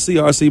down to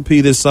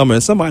CRCP this summer,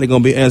 and somebody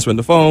going to be answering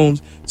the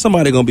phones,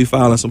 somebody going to be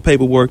filing some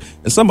paperwork,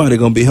 and somebody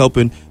going to be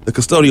helping the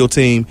custodial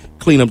team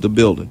clean up the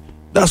building.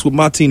 That's what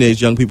my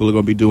teenage young people are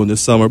going to be doing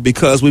this summer,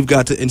 because we've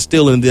got to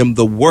instill in them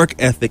the work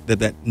ethic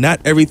that not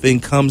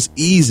everything comes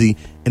easy,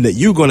 and that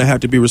you're going to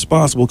have to be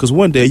responsible, because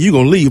one day you're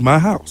going to leave my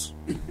house.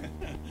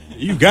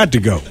 You got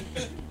to go.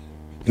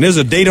 And there's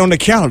a date on the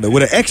calendar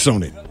with an X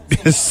on it.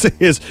 It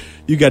says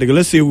you got to go.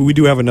 Let's see if we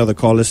do have another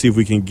call. Let's see if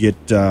we can get,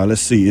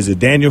 let's see. Is it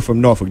Daniel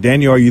from Norfolk?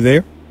 Daniel, are you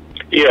there?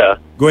 Yeah.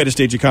 Go ahead and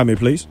state your comment,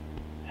 please.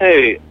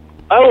 Hey,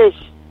 I was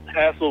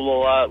hassled a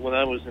lot when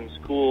I was in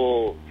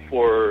school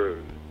for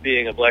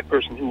being a black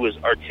person who was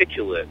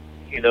articulate,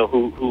 you know,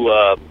 who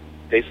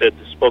they said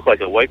spoke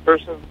like a white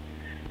person.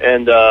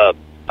 And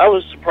I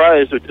was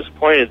surprised or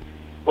disappointed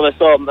when I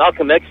saw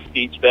Malcolm X's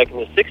speech back in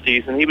the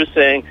 60s, and he was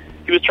saying,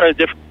 he was trying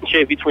to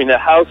differentiate between the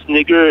house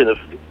nigger and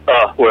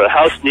or a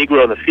house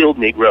negro and the field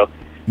negro.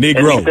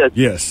 Negro, said,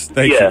 yes,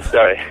 thank you. Yeah,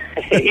 sorry.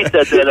 He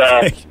said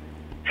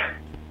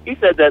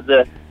that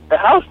the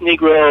house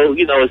negro,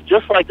 is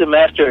just like the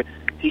master.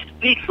 He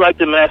speaks like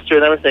the master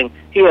and everything.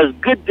 He has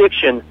good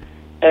diction,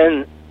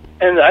 and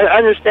I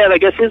understand. I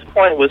guess his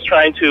point was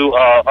trying to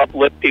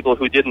uplift people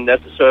who didn't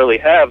necessarily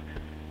have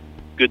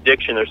good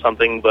diction or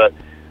something. But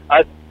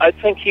I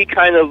think he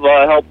kind of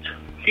helped.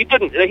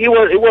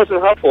 It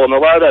wasn't helpful, and a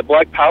lot of that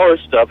Black Power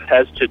stuff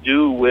has to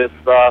do with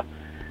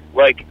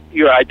like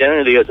your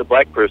identity as a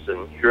black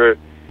person.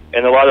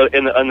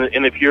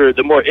 And if you're,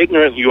 the more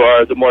ignorant you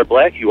are, the more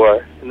black you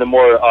are, and the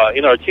more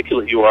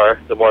inarticulate you are,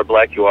 the more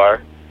black you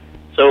are.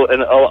 So,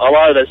 and a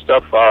lot of that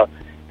stuff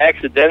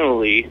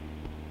accidentally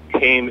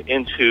came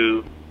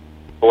into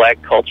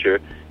black culture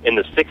in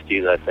the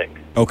 60s, I think.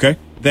 Okay.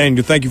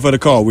 Daniel, thank you for the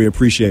call. We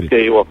appreciate it.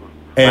 Okay, you're welcome.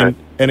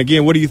 And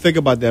again, what do you think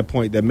about that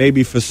point, that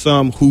maybe for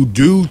some who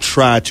do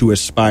try to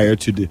aspire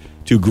to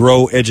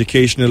grow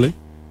educationally,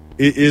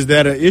 is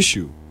that an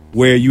issue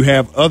where you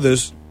have other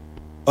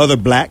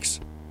blacks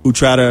who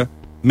try to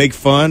make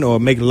fun or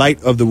make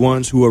light of the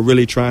ones who are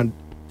really trying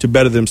to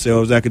better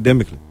themselves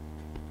academically?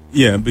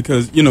 Yeah,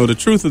 because, the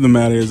truth of the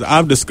matter is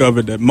I've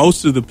discovered that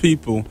most of the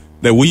people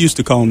that we used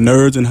to call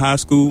nerds in high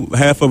school,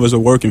 half of us are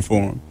working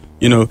for them,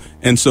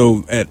 And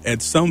so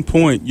at some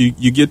point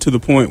you get to the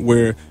point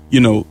where,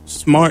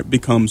 smart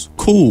becomes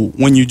cool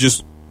when you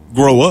just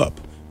grow up,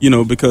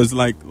 because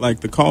like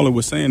the caller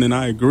was saying, and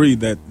I agree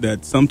that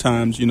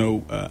sometimes,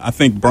 I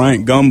think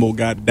Bryant Gumbel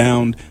got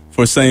downed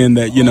for saying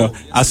that,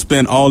 I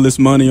spent all this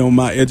money on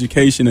my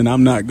education and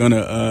I'm not going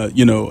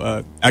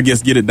to, I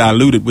guess, get it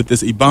diluted with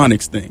this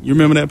Ebonics thing. You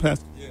remember that,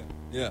 Pastor?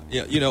 Yeah.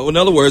 In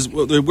other words,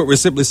 what we're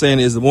simply saying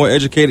is the more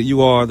educated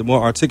you are, the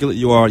more articulate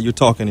you are, you're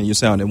talking and you're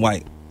sounding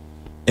white.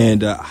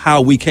 And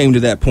how we came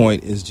to that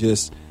point is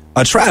just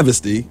a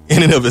travesty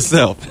in and of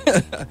itself.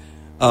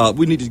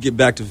 We need to get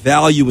back to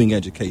valuing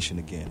education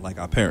again, like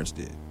our parents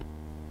did.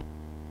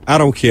 I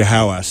don't care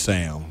how I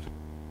sound,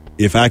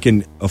 if I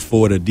can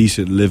afford a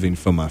decent living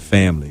for my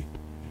family.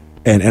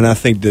 And I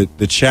think that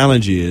the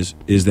challenge is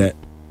that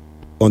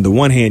on the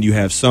one hand, you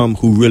have some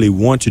who really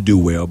want to do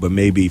well, but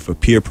maybe for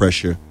peer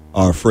pressure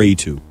are afraid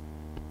to.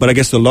 But I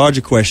guess the larger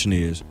question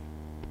is,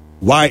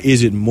 why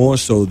is it more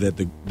so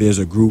that there's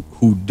a group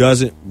who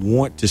doesn't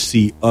want to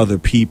see other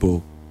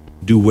people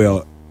do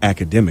well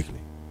academically?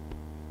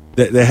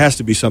 There has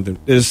to be something.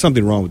 There's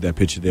something wrong with that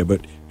picture there.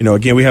 But,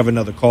 again, we have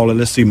another caller.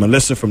 Let's see.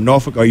 Melissa from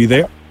Norfolk, are you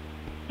there?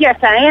 Yes,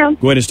 I am.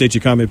 Go ahead and state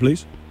your comment,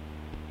 please.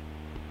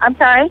 I'm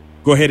sorry?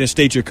 Go ahead and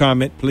state your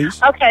comment,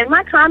 please. Okay,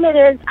 my comment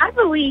is I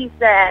believe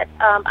that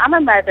I'm a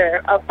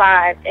mother of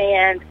 5,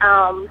 and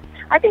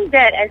I think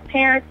that as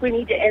parents we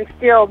need to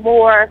instill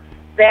more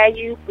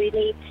values. We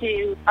need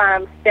to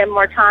spend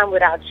more time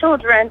with our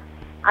children.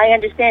 I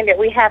understand that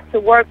we have to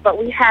work, but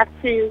we have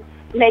to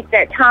make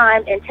that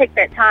time and take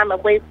that time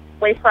away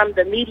from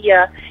the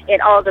media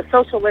and all the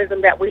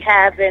socialism that we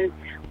have, and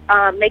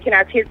making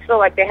our kids feel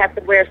like they have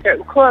to wear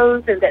certain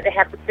clothes and that they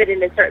have to fit in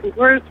certain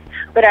groups.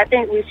 But I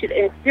think we should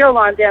instill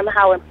on them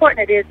how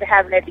important it is to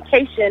have an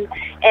education,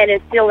 and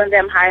instill in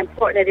them how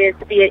important it is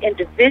to be an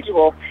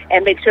individual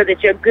and make sure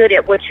that you're good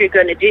at what you're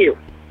going to do.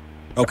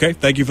 Okay,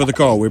 thank you for the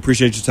call. We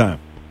appreciate your time.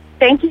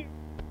 Thank you.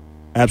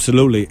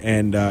 Absolutely.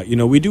 And,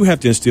 we do have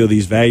to instill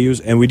these values.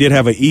 And we did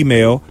have an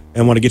email,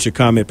 and want to get your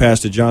comment,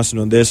 Pastor Johnson,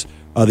 on this.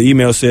 The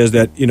email says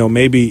that,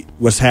 maybe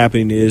what's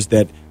happening is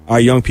that our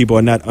young people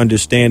are not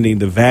understanding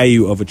the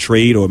value of a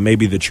trade, or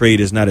maybe the trade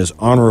is not as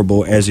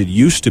honorable as it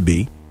used to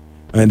be.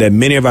 And that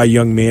many of our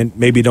young men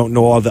maybe don't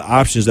know all the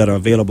options that are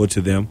available to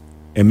them.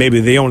 And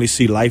maybe they only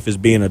see life as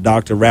being a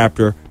Dr.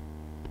 Raptor,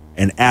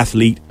 an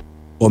athlete,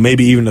 or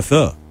maybe even a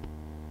thug.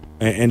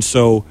 And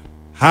so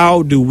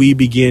how do we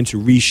begin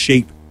to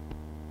reshape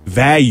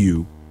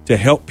value to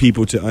help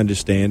people to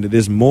understand that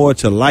there's more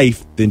to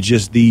life than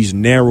just these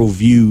narrow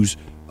views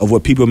of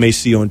what people may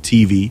see on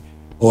TV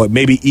or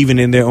maybe even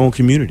in their own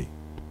community?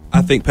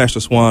 I think, Pastor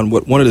Swan,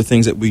 one of the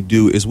things that we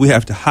do is we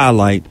have to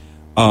highlight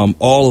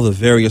all of the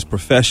various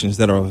professions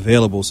that are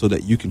available so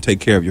that you can take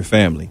care of your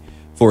family.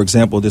 For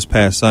example, this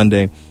past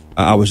Sunday,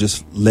 I was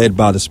just led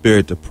by the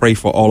Spirit to pray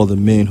for all of the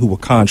men who were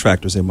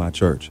contractors in my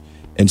church.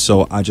 And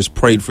so I just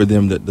prayed for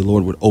them that the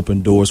Lord would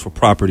open doors for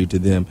property to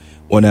them.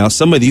 Well, now,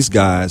 some of these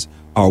guys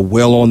are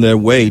well on their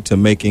way to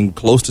making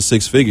close to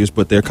 6 figures,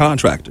 but they're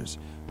contractors.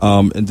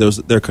 And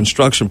they're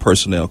construction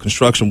personnel,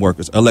 construction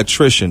workers,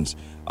 electricians,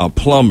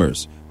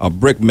 plumbers,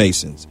 brick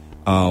masons,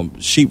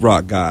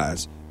 sheetrock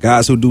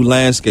guys who do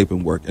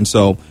landscaping work. And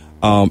so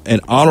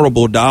an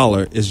honorable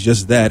dollar is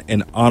just that,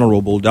 an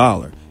honorable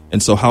dollar.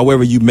 And so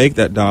however you make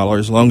that dollar,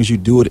 as long as you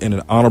do it in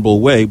an honorable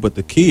way, but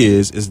the key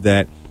is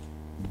that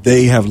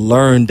they have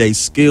learned a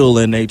skill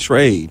in a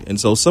trade. And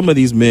so some of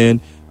these men,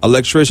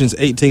 electricians,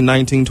 $18,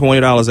 $19,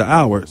 $20 an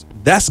hour,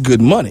 that's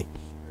good money.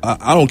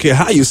 I don't care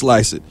how you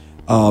slice it.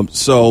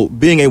 So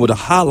being able to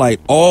highlight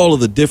all of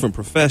the different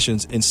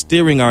professions and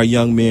steering our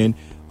young men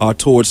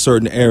towards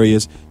certain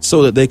areas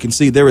so that they can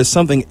see there is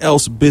something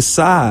else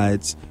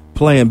besides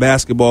playing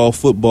basketball,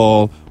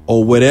 football,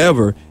 or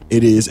whatever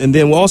it is. And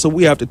then also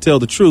we have to tell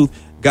the truth.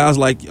 Guys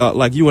like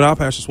you and I,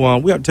 Pastor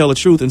Swan, we have to tell the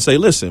truth and say,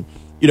 listen,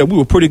 we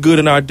were pretty good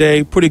in our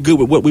day, pretty good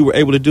with what we were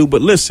able to do.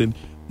 But listen,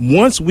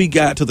 once we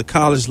got to the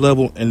college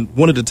level and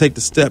wanted to take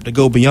the step to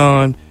go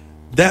beyond,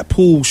 that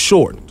pool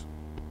shortened.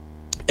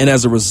 And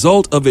as a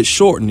result of it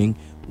shortening,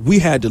 we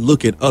had to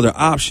look at other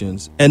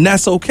options, and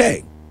that's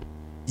okay.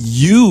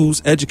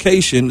 Use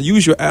education,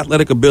 use your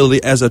athletic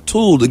ability as a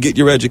tool to get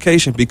your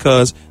education,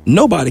 because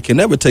nobody can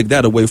ever take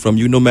that away from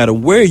you. No matter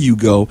where you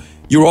go,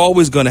 you're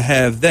always going to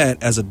have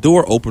that as a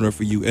door opener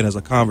for you and as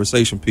a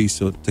conversation piece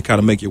to kind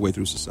of make your way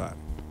through society.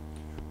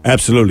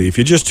 Absolutely. If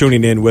you're just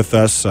tuning in with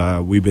us,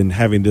 we've been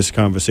having this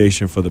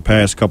conversation for the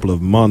past couple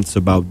of months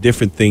about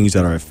different things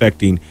that are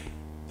affecting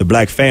the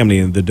black family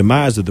and the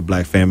demise of the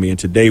black family. And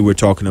today we're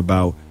talking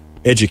about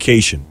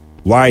education.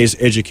 Why is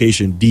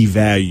education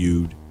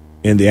devalued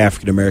in the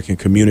African-American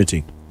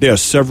community? There are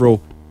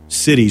several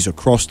cities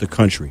across the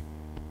country,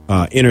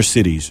 inner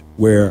cities,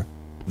 where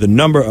the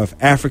number of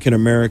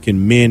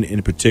African-American men,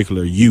 in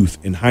particular youth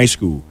in high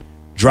school,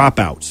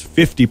 dropouts,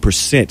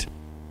 50%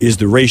 is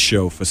the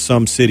ratio for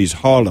some cities.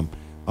 Harlem,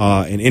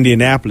 in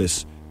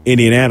Indianapolis,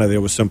 Indiana,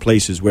 there were some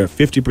places where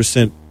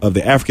 50% of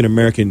the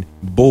African-American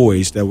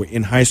boys that were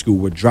in high school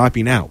were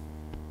dropping out.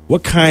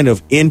 What kind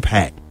of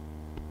impact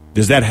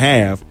does that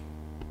have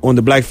on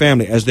the black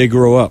family as they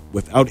grow up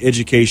without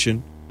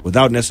education,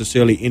 without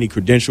necessarily any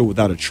credential,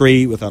 without a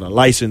trade, without a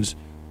license?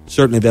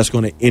 Certainly that's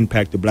going to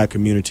impact the black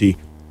community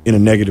in a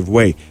negative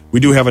way. We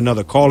do have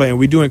another caller, and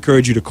we do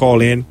encourage you to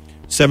call in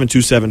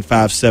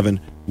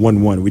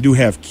 727-5711. We do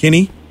have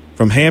Kenny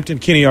from Hampton.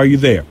 Kenny, are you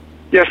there?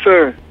 Yes,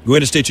 sir. Go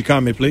ahead and state your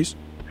comment, please.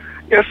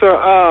 Yes, sir.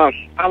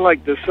 I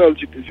like the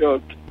subject that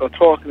y'all are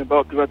talking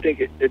about, because I think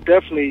it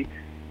definitely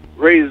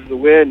raises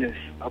awareness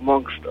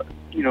amongst the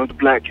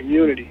black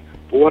community.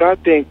 But what I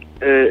think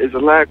is a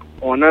lack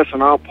on us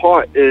on our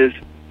part is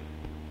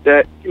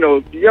that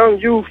the young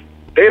youth,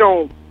 they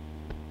don't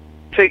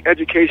take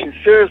education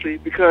seriously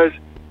because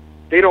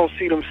they don't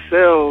see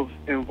themselves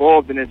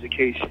involved in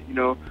education.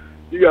 You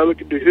gotta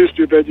look at the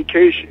history of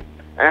education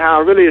and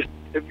how really it's,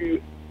 if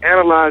you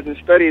analyze and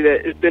study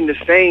that, it's been the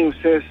same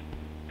since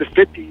the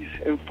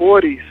 50s and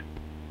 40s,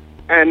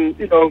 and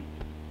it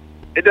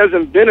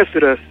doesn't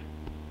benefit us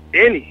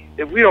any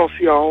if we don't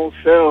see our own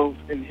selves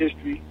in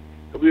history,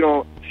 if we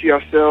don't see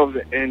ourselves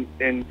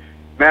in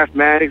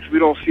mathematics, we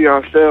don't see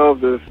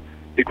ourselves as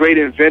the great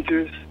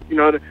inventors,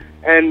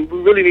 and we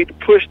really need to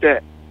push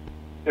that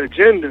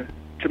agenda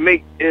to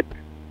make it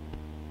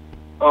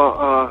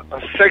a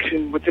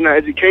section within our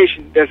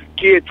education that's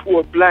geared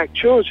toward black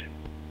children.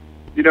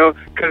 Because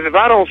if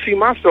I don't see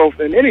myself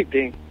in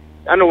anything,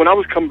 I know when I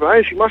was coming up, I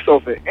didn't see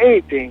myself in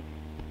anything,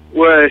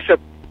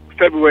 except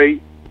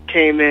February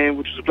came in,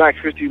 which was Black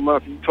History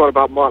Month, and you talked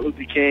about Martin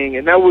Luther King,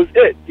 and that was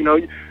it,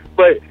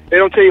 But they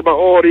don't tell you about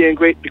all the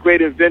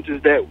great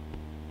inventors that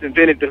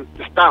invented the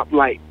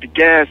stoplight, the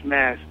gas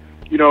mask,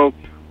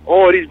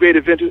 all these great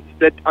inventors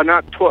that are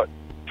not taught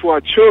to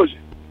our children.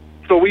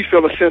 So we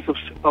feel a sense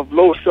of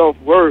low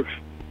self-worth,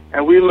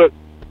 and we look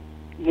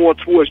more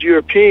towards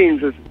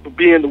Europeans as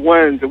being the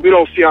ones, and we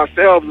don't see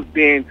ourselves as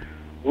being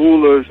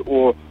rulers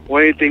or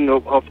anything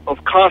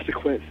of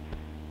consequence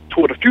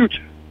toward the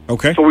future.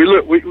 Okay. So we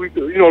look,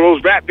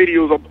 those rap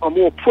videos are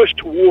more pushed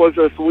towards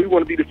us. So we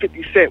want to be the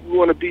 50 Cent, we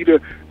want to be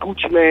the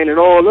Gucci Man and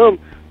all of them.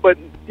 But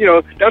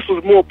that's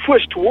what's more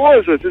pushed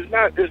towards us. It's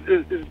not.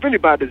 It's really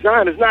by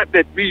design. It's not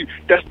that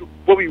that's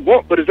what we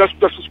want, but that's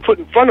what's put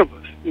in front of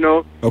us.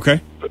 Okay.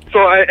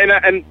 So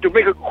and to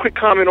make a quick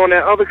comment on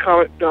that other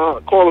comment,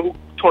 caller who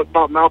talked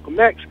about Malcolm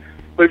X.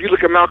 But if you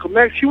look at Malcolm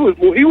X, he was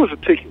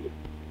articulate.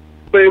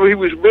 But what he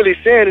was really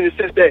saying in the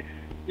sense that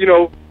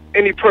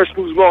any person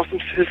who's lost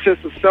his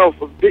sense of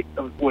self or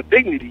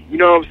dignity,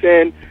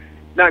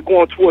 not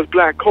going towards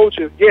black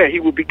culture, yeah, he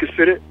would be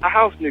considered a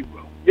house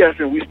Negro. Yes,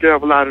 and we still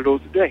have a lot of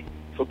those today.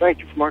 So thank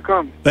you for my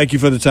comment. Thank you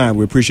for the time.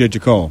 We appreciate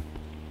your call.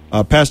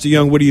 Pastor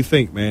Young, what do you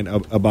think, man,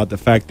 about the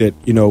fact that,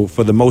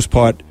 for the most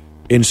part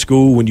in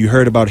school, when you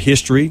heard about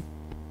history,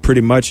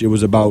 pretty much it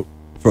was about,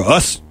 for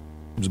us,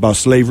 it was about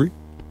slavery.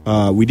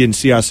 We didn't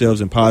see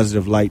ourselves in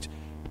positive light.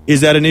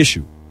 Is that an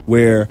issue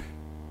where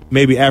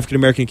maybe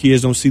African-American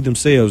kids don't see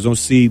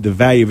the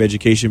value of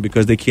education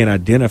because they can't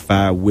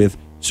identify with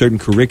certain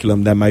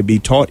curriculum that might be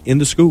taught in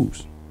the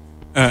schools?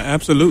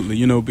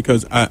 Absolutely,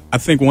 because I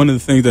think one of the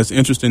things that's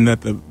interesting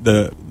that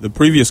the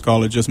previous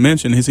caller just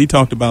mentioned is he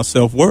talked about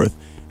self-worth.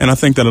 And I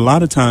think that a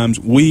lot of times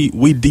we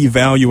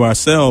devalue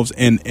ourselves,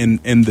 and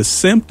the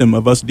symptom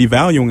of us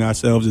devaluing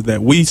ourselves is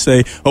that we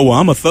say, oh, well,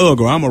 I'm a thug,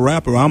 or I'm a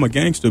rapper, or I'm a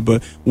gangster,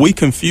 but we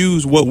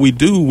confuse what we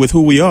do with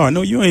who we are.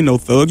 No, you ain't no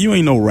thug, you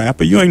ain't no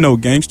rapper, you ain't no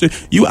gangster.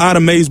 You out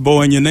of Maze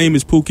Boy and your name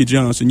is Pookie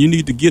Johnson. You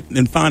need to get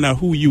and find out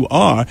who you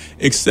are,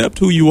 accept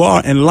who you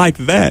are, and like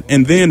that,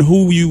 and then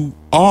who you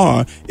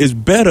are is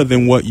better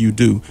than what you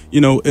do.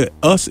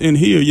 Us in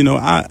here,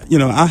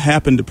 I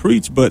happen to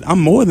preach, but I'm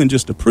more than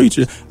just a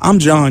preacher. I'm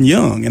John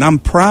Young, and I'm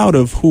proud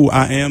of who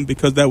I am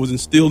because that was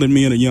instilled in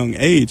me at a young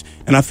age.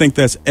 And I think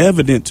that's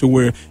evident to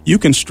where you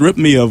can strip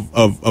me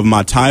of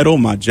my title,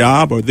 my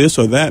job, or this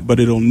or that, but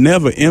it'll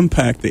never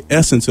impact the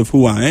essence of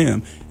who I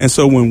am. And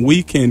so when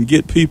we can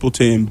get people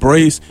to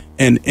embrace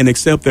and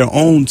accept their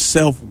own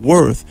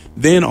self-worth,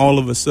 then all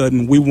of a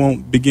sudden we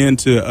won't begin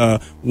to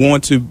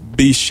want to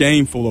be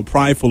shameful or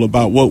prideful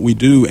about what we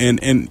do.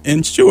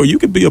 And sure, you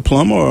could be a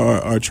plumber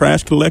or a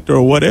trash collector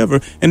or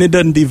whatever, and it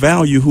doesn't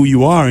devalue who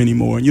you are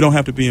anymore. You don't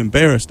have to be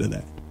embarrassed of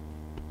that.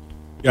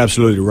 You're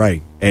absolutely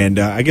right. And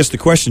I guess the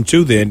question,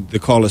 too, then, the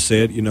caller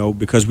said,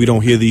 because we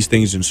don't hear these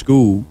things in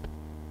school,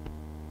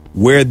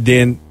 where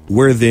then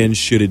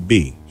should it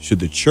be? Should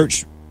the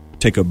church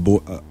take a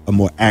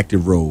more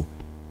active role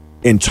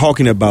in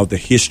talking about the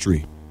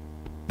history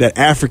that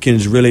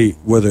Africans really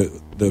were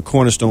the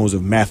cornerstones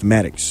of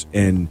mathematics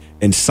and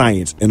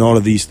science and all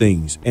of these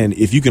things? And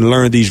if you can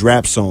learn these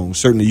rap songs,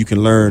 certainly you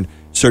can learn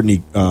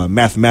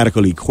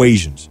mathematical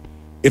equations.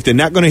 If they're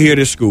not going to hear it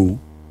at school,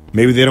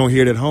 maybe they don't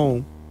hear it at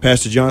home,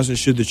 Pastor Johnson,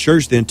 should the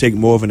church then take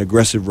more of an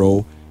aggressive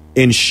role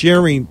in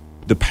sharing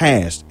the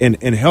past and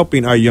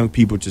helping our young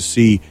people to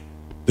see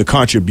the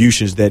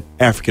contributions that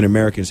African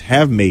Americans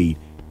have made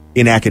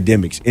in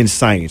academics, in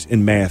science,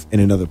 in math,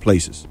 and in other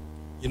places?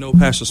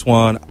 Pastor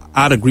Swan,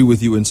 I'd agree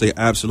with you and say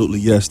absolutely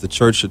yes, the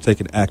church should take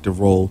an active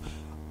role.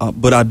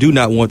 But I do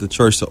not want the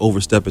church to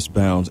overstep its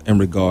bounds in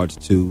regards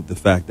to the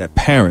fact that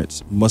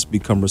parents must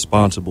become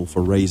responsible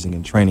for raising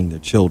and training their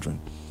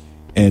children.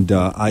 And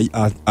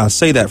I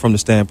say that from the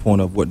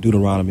standpoint of what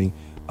Deuteronomy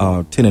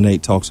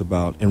 10:8 talks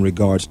about in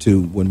regards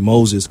to when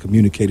Moses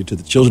communicated to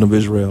the children of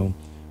Israel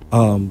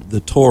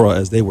the Torah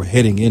as they were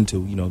heading into,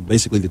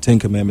 basically the Ten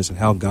Commandments and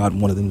how God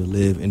wanted them to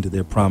live into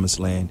their promised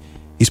land.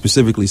 He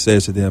specifically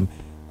says to them,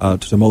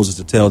 to Moses,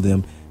 to tell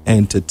them,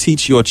 and to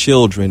teach your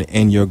children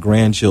and your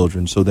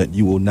grandchildren so that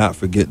you will not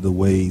forget the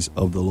ways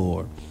of the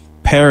Lord.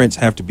 Parents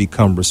have to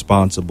become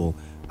responsible.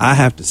 I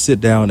have to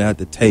sit down at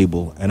the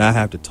table and I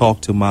have to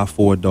talk to my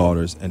 4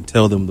 daughters and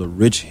tell them the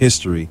rich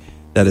history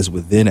that is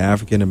within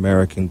African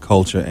American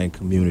culture and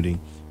community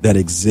that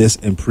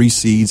exists and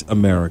precedes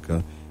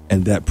America,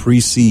 and that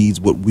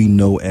precedes what we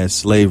know as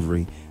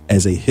slavery,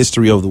 as a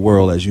history of the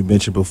world, as you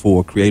mentioned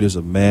before, creators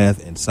of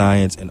math and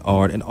science and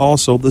art, and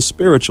also the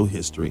spiritual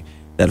history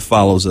that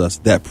follows us,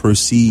 that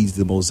precedes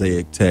the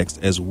Mosaic text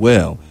as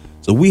well.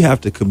 So we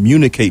have to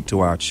communicate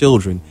to our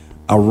children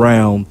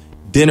around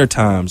dinner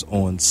times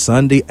on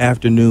Sunday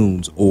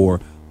afternoons or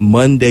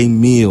Monday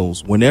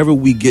meals. Whenever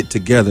we get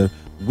together,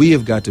 we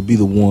have got to be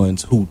the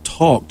ones who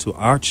talk to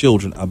our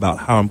children about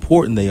how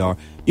important they are.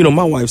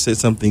 My wife said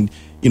something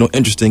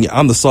interesting.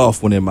 I'm the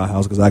soft one in my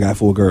house because I got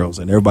 4 girls,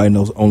 and everybody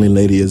knows only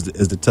lady is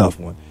the tough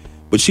one.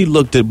 But she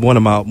looked at one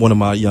of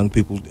my young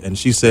people, and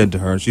she said to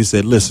her,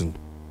 listen,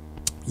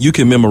 you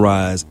can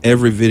memorize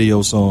every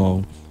video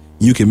song.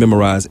 You can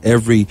memorize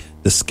the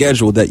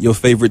schedule that your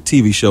favorite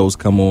TV shows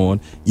come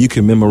on. You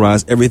can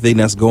memorize everything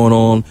that's going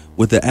on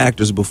with the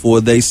actors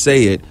before they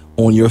say it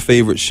on your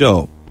favorite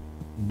show.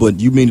 But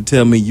you mean to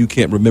tell me you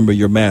can't remember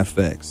your math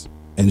facts?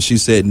 And she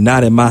said,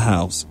 not in my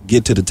house.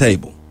 Get to the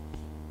table.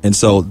 And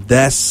so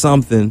that's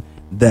something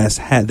that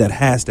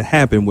has to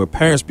happen where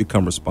parents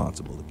become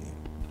responsible again.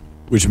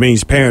 Which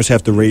means parents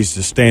have to raise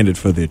the standard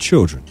for their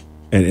children.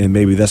 And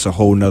maybe that's a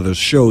whole nother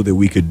show that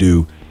we could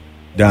do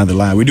down the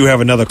line. We do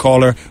have another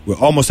caller. We're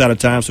almost out of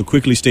time, so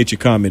quickly state your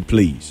comment,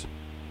 please.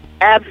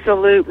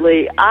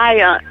 Absolutely.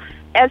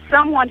 As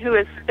someone who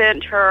has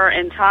spent her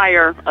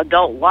entire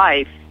adult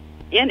life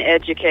in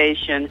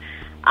education,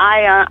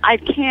 I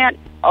can't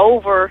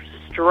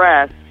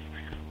overstress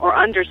or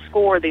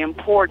underscore the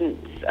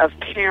importance of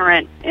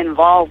parent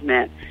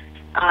involvement.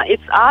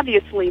 It's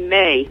obviously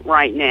May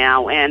right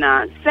now,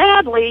 and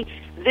sadly,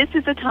 this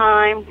is a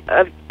time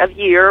of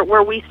year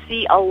where we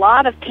see a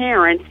lot of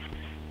parents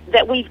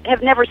that we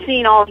have never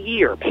seen all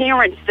year.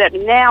 Parents that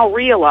now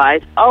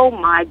realize, oh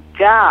my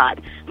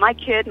God, my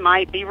kid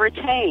might be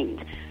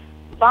retained.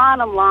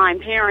 Bottom line,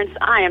 parents,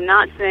 I am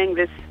not saying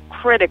this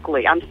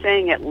critically. I'm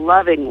saying it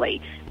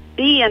lovingly.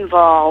 Be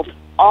involved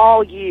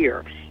all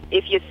year.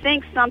 If you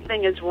think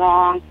something is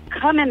wrong,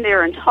 come in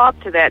there and talk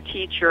to that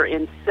teacher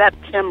in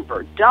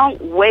September.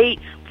 Don't wait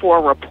for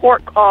a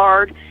report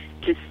card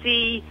to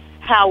see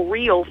how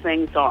real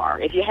things are.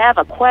 If you have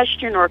a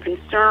question or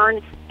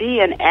concern, be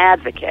an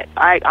advocate.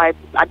 I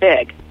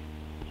beg.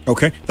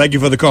 Okay. Thank you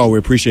for the call. We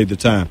appreciate the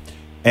time.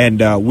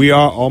 And we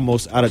are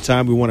almost out of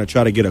time. We want to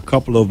try to get a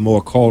couple of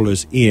more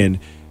callers in.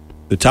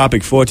 The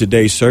topic for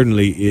today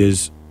certainly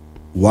is,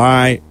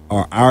 why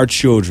are our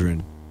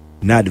children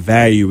not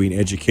valuing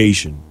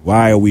education?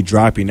 Why are we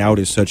dropping out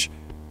at such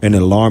an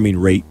alarming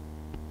rate?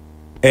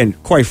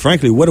 And quite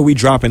frankly, what are we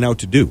dropping out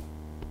to do?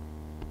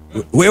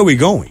 Where are we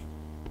going?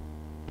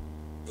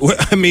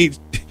 I mean,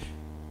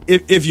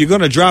 if you're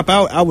going to drop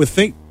out, I would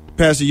think,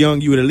 Pastor Young,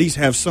 you would at least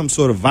have some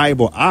sort of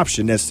viable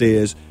option that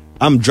says,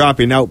 I'm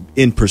dropping out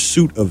in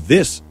pursuit of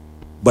this.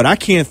 But I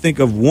can't think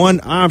of one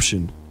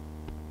option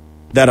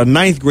that a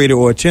 9th grader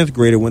or a 10th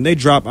grader, when they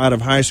drop out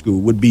of high school,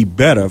 would be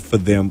better for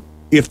them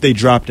if they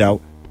dropped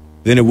out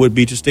than it would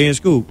be to stay in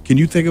school. Can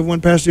you think of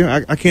one,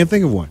 Pastor? I can't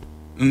think of one.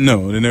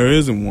 No, and there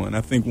isn't one.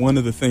 I think one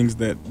of the things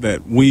that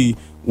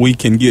we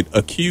can get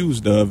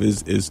accused of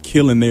is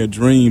killing their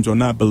dreams or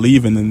not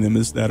believing in them,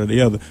 is that or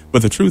the other.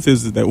 But the truth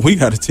is that we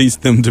got to teach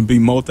them to be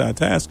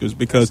multitaskers,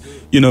 because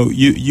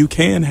you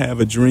can have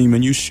a dream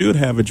and you should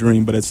have a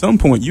dream, but at some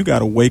point you got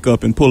to wake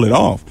up and pull it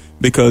off,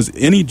 because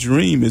any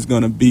dream is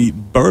going to be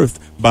birthed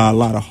by a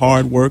lot of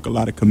hard work, a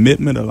lot of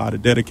commitment, a lot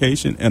of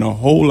dedication, and a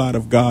whole lot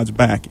of God's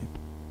backing.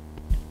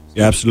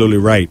 You're absolutely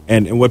right.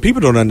 And what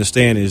people don't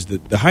understand is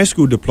that the high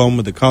school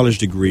diploma, the college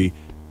degree,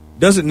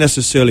 doesn't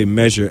necessarily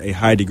measure a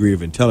high degree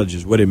of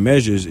intelligence. What it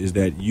measures is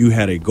that you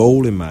had a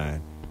goal in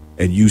mind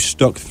and you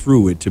stuck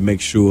through it to make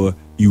sure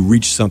you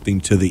reach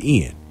something to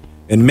the end.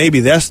 And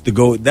maybe that's the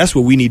goal. That's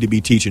what we need to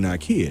be teaching our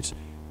kids,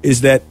 is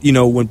that,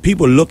 when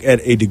people look at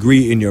a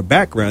degree in your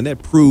background,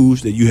 that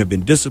proves that you have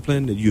been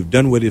disciplined, that you've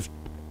done what it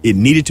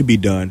needed to be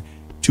done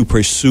to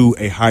pursue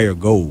a higher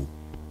goal.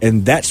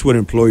 And that's what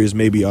employers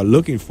maybe are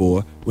looking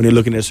for when they're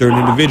looking at certain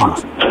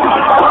individuals.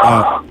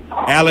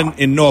 Alan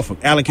in Norfolk.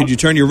 Alan, could you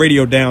turn your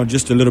radio down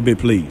just a little bit,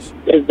 please?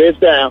 It's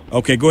down.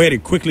 Okay, go ahead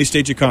and quickly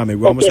state your comment.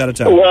 We're almost out of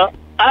time. Well,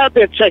 I've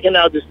been checking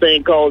out this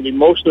thing called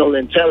emotional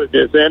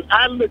intelligence, and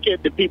I look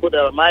at the people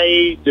that are my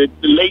age, the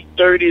late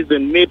 30s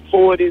and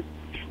mid-40s,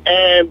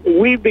 and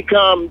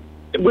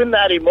we're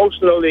not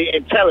emotionally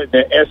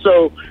intelligent. And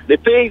so the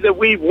things that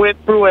we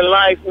went through in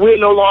life, we're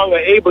no longer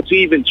able to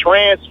even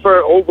transfer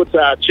over to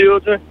our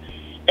children.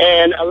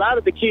 And a lot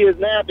of the kids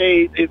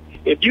nowadays,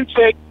 if you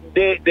check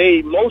their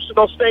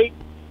emotional state,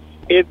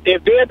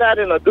 if they're not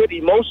in a good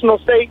emotional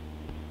state,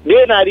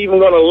 they're not even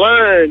going to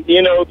learn,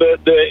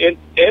 the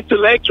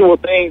intellectual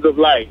things of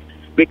life.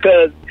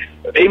 Because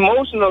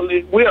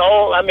emotionally,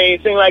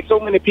 it seems like so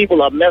many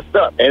people are messed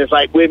up. And it's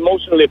like we're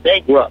emotionally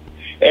bankrupt.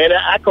 And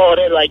I call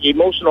that like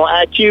emotional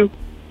IQ.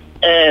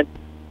 And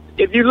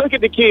if you look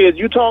at the kids,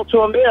 you talk to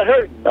them, they're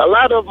hurting. A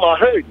lot of them are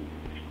hurting,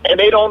 and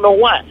they don't know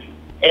why.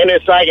 And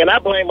it's like, and I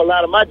blame a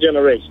lot of my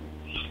generation.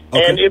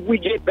 Okay. And if we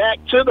get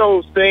back to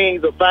those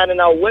things of finding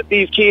out what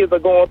these kids are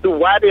going through,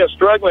 why they're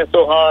struggling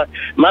so hard.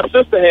 My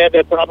sister had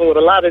that problem with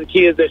a lot of the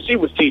kids that she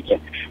was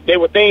teaching. There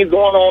were things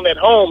going on at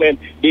home, and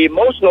the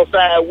emotional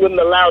side wouldn't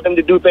allow them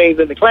to do things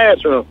in the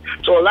classroom.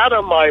 So a lot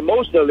of them are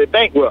emotionally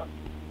bankrupt.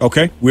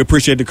 Okay, we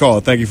appreciate the call.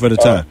 Thank you for the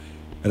time.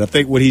 And I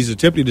think what he's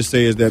attempting to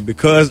say is that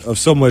because of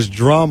so much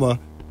drama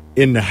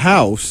in the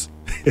house,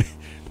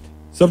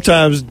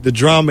 sometimes the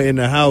drama in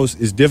the house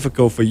is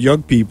difficult for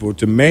young people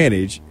to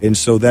manage, and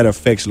so that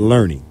affects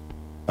learning.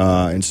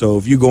 And so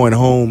if you're going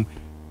home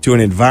to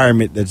an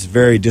environment that's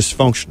very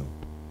dysfunctional,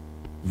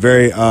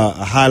 very a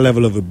high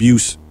level of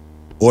abuse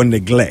or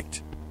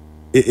neglect,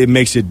 it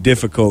makes it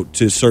difficult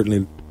to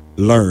certainly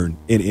learn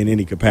in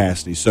any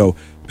capacity. So,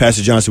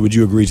 Pastor Johnson, would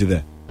you agree to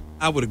that?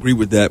 I would agree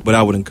with that, but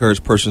I would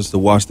encourage persons to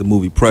watch the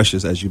movie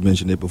Precious, as you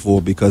mentioned it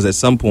before, because at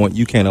some point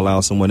you can't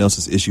allow someone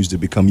else's issues to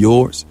become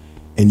yours,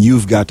 and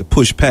you've got to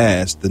push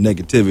past the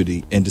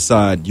negativity and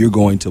decide you're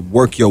going to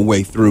work your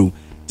way through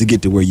to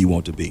get to where you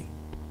want to be.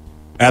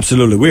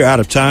 Absolutely. We're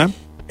out of time,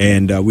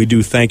 and we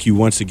do thank you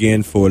once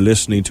again for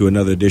listening to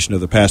another edition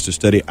of the Pastor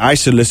Study. I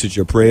solicit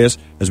your prayers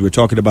as we're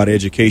talking about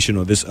education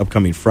on this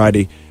upcoming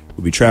Friday.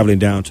 We'll be traveling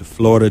down to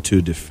Florida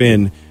to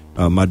defend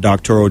my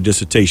doctoral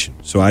dissertation.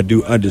 So I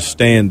do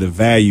understand the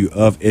value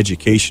of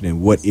education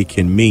and what it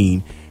can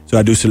mean. So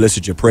I do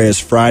solicit your prayers.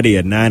 Friday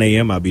at 9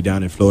 a.m. I'll be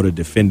down in Florida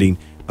defending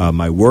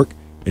my work.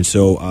 And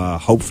so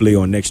hopefully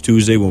on next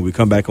Tuesday when we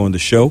come back on the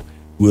show,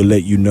 we'll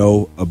let you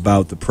know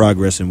about the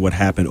progress and what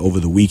happened over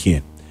the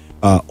weekend.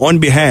 On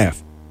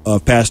behalf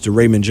of Pastor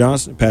Raymond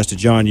Johnson, Pastor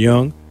John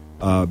Young,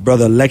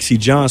 Brother Lexi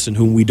Johnson,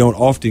 whom we don't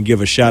often give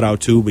a shout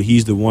out to, but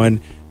he's the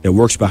one that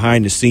works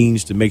behind the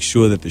scenes to make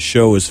sure that the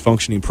show is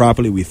functioning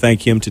properly. We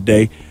thank him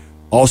today.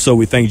 Also,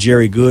 we thank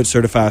Jerry Good,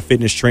 certified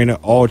fitness trainer.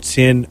 All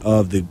 10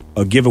 of the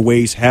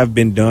giveaways have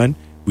been done.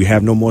 We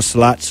have no more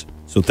slots.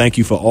 So thank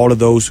you for all of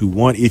those who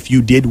won. If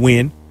you did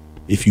win,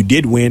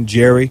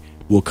 Jerry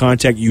will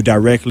contact you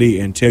directly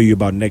and tell you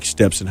about next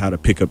steps and how to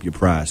pick up your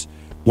prize.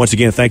 Once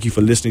again, thank you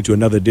for listening to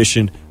another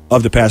edition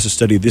of the Pastor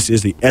Study. This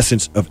is the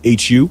essence of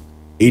HU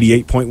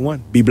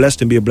 88.1. Be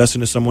blessed and be a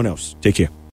blessing to someone else. Take care.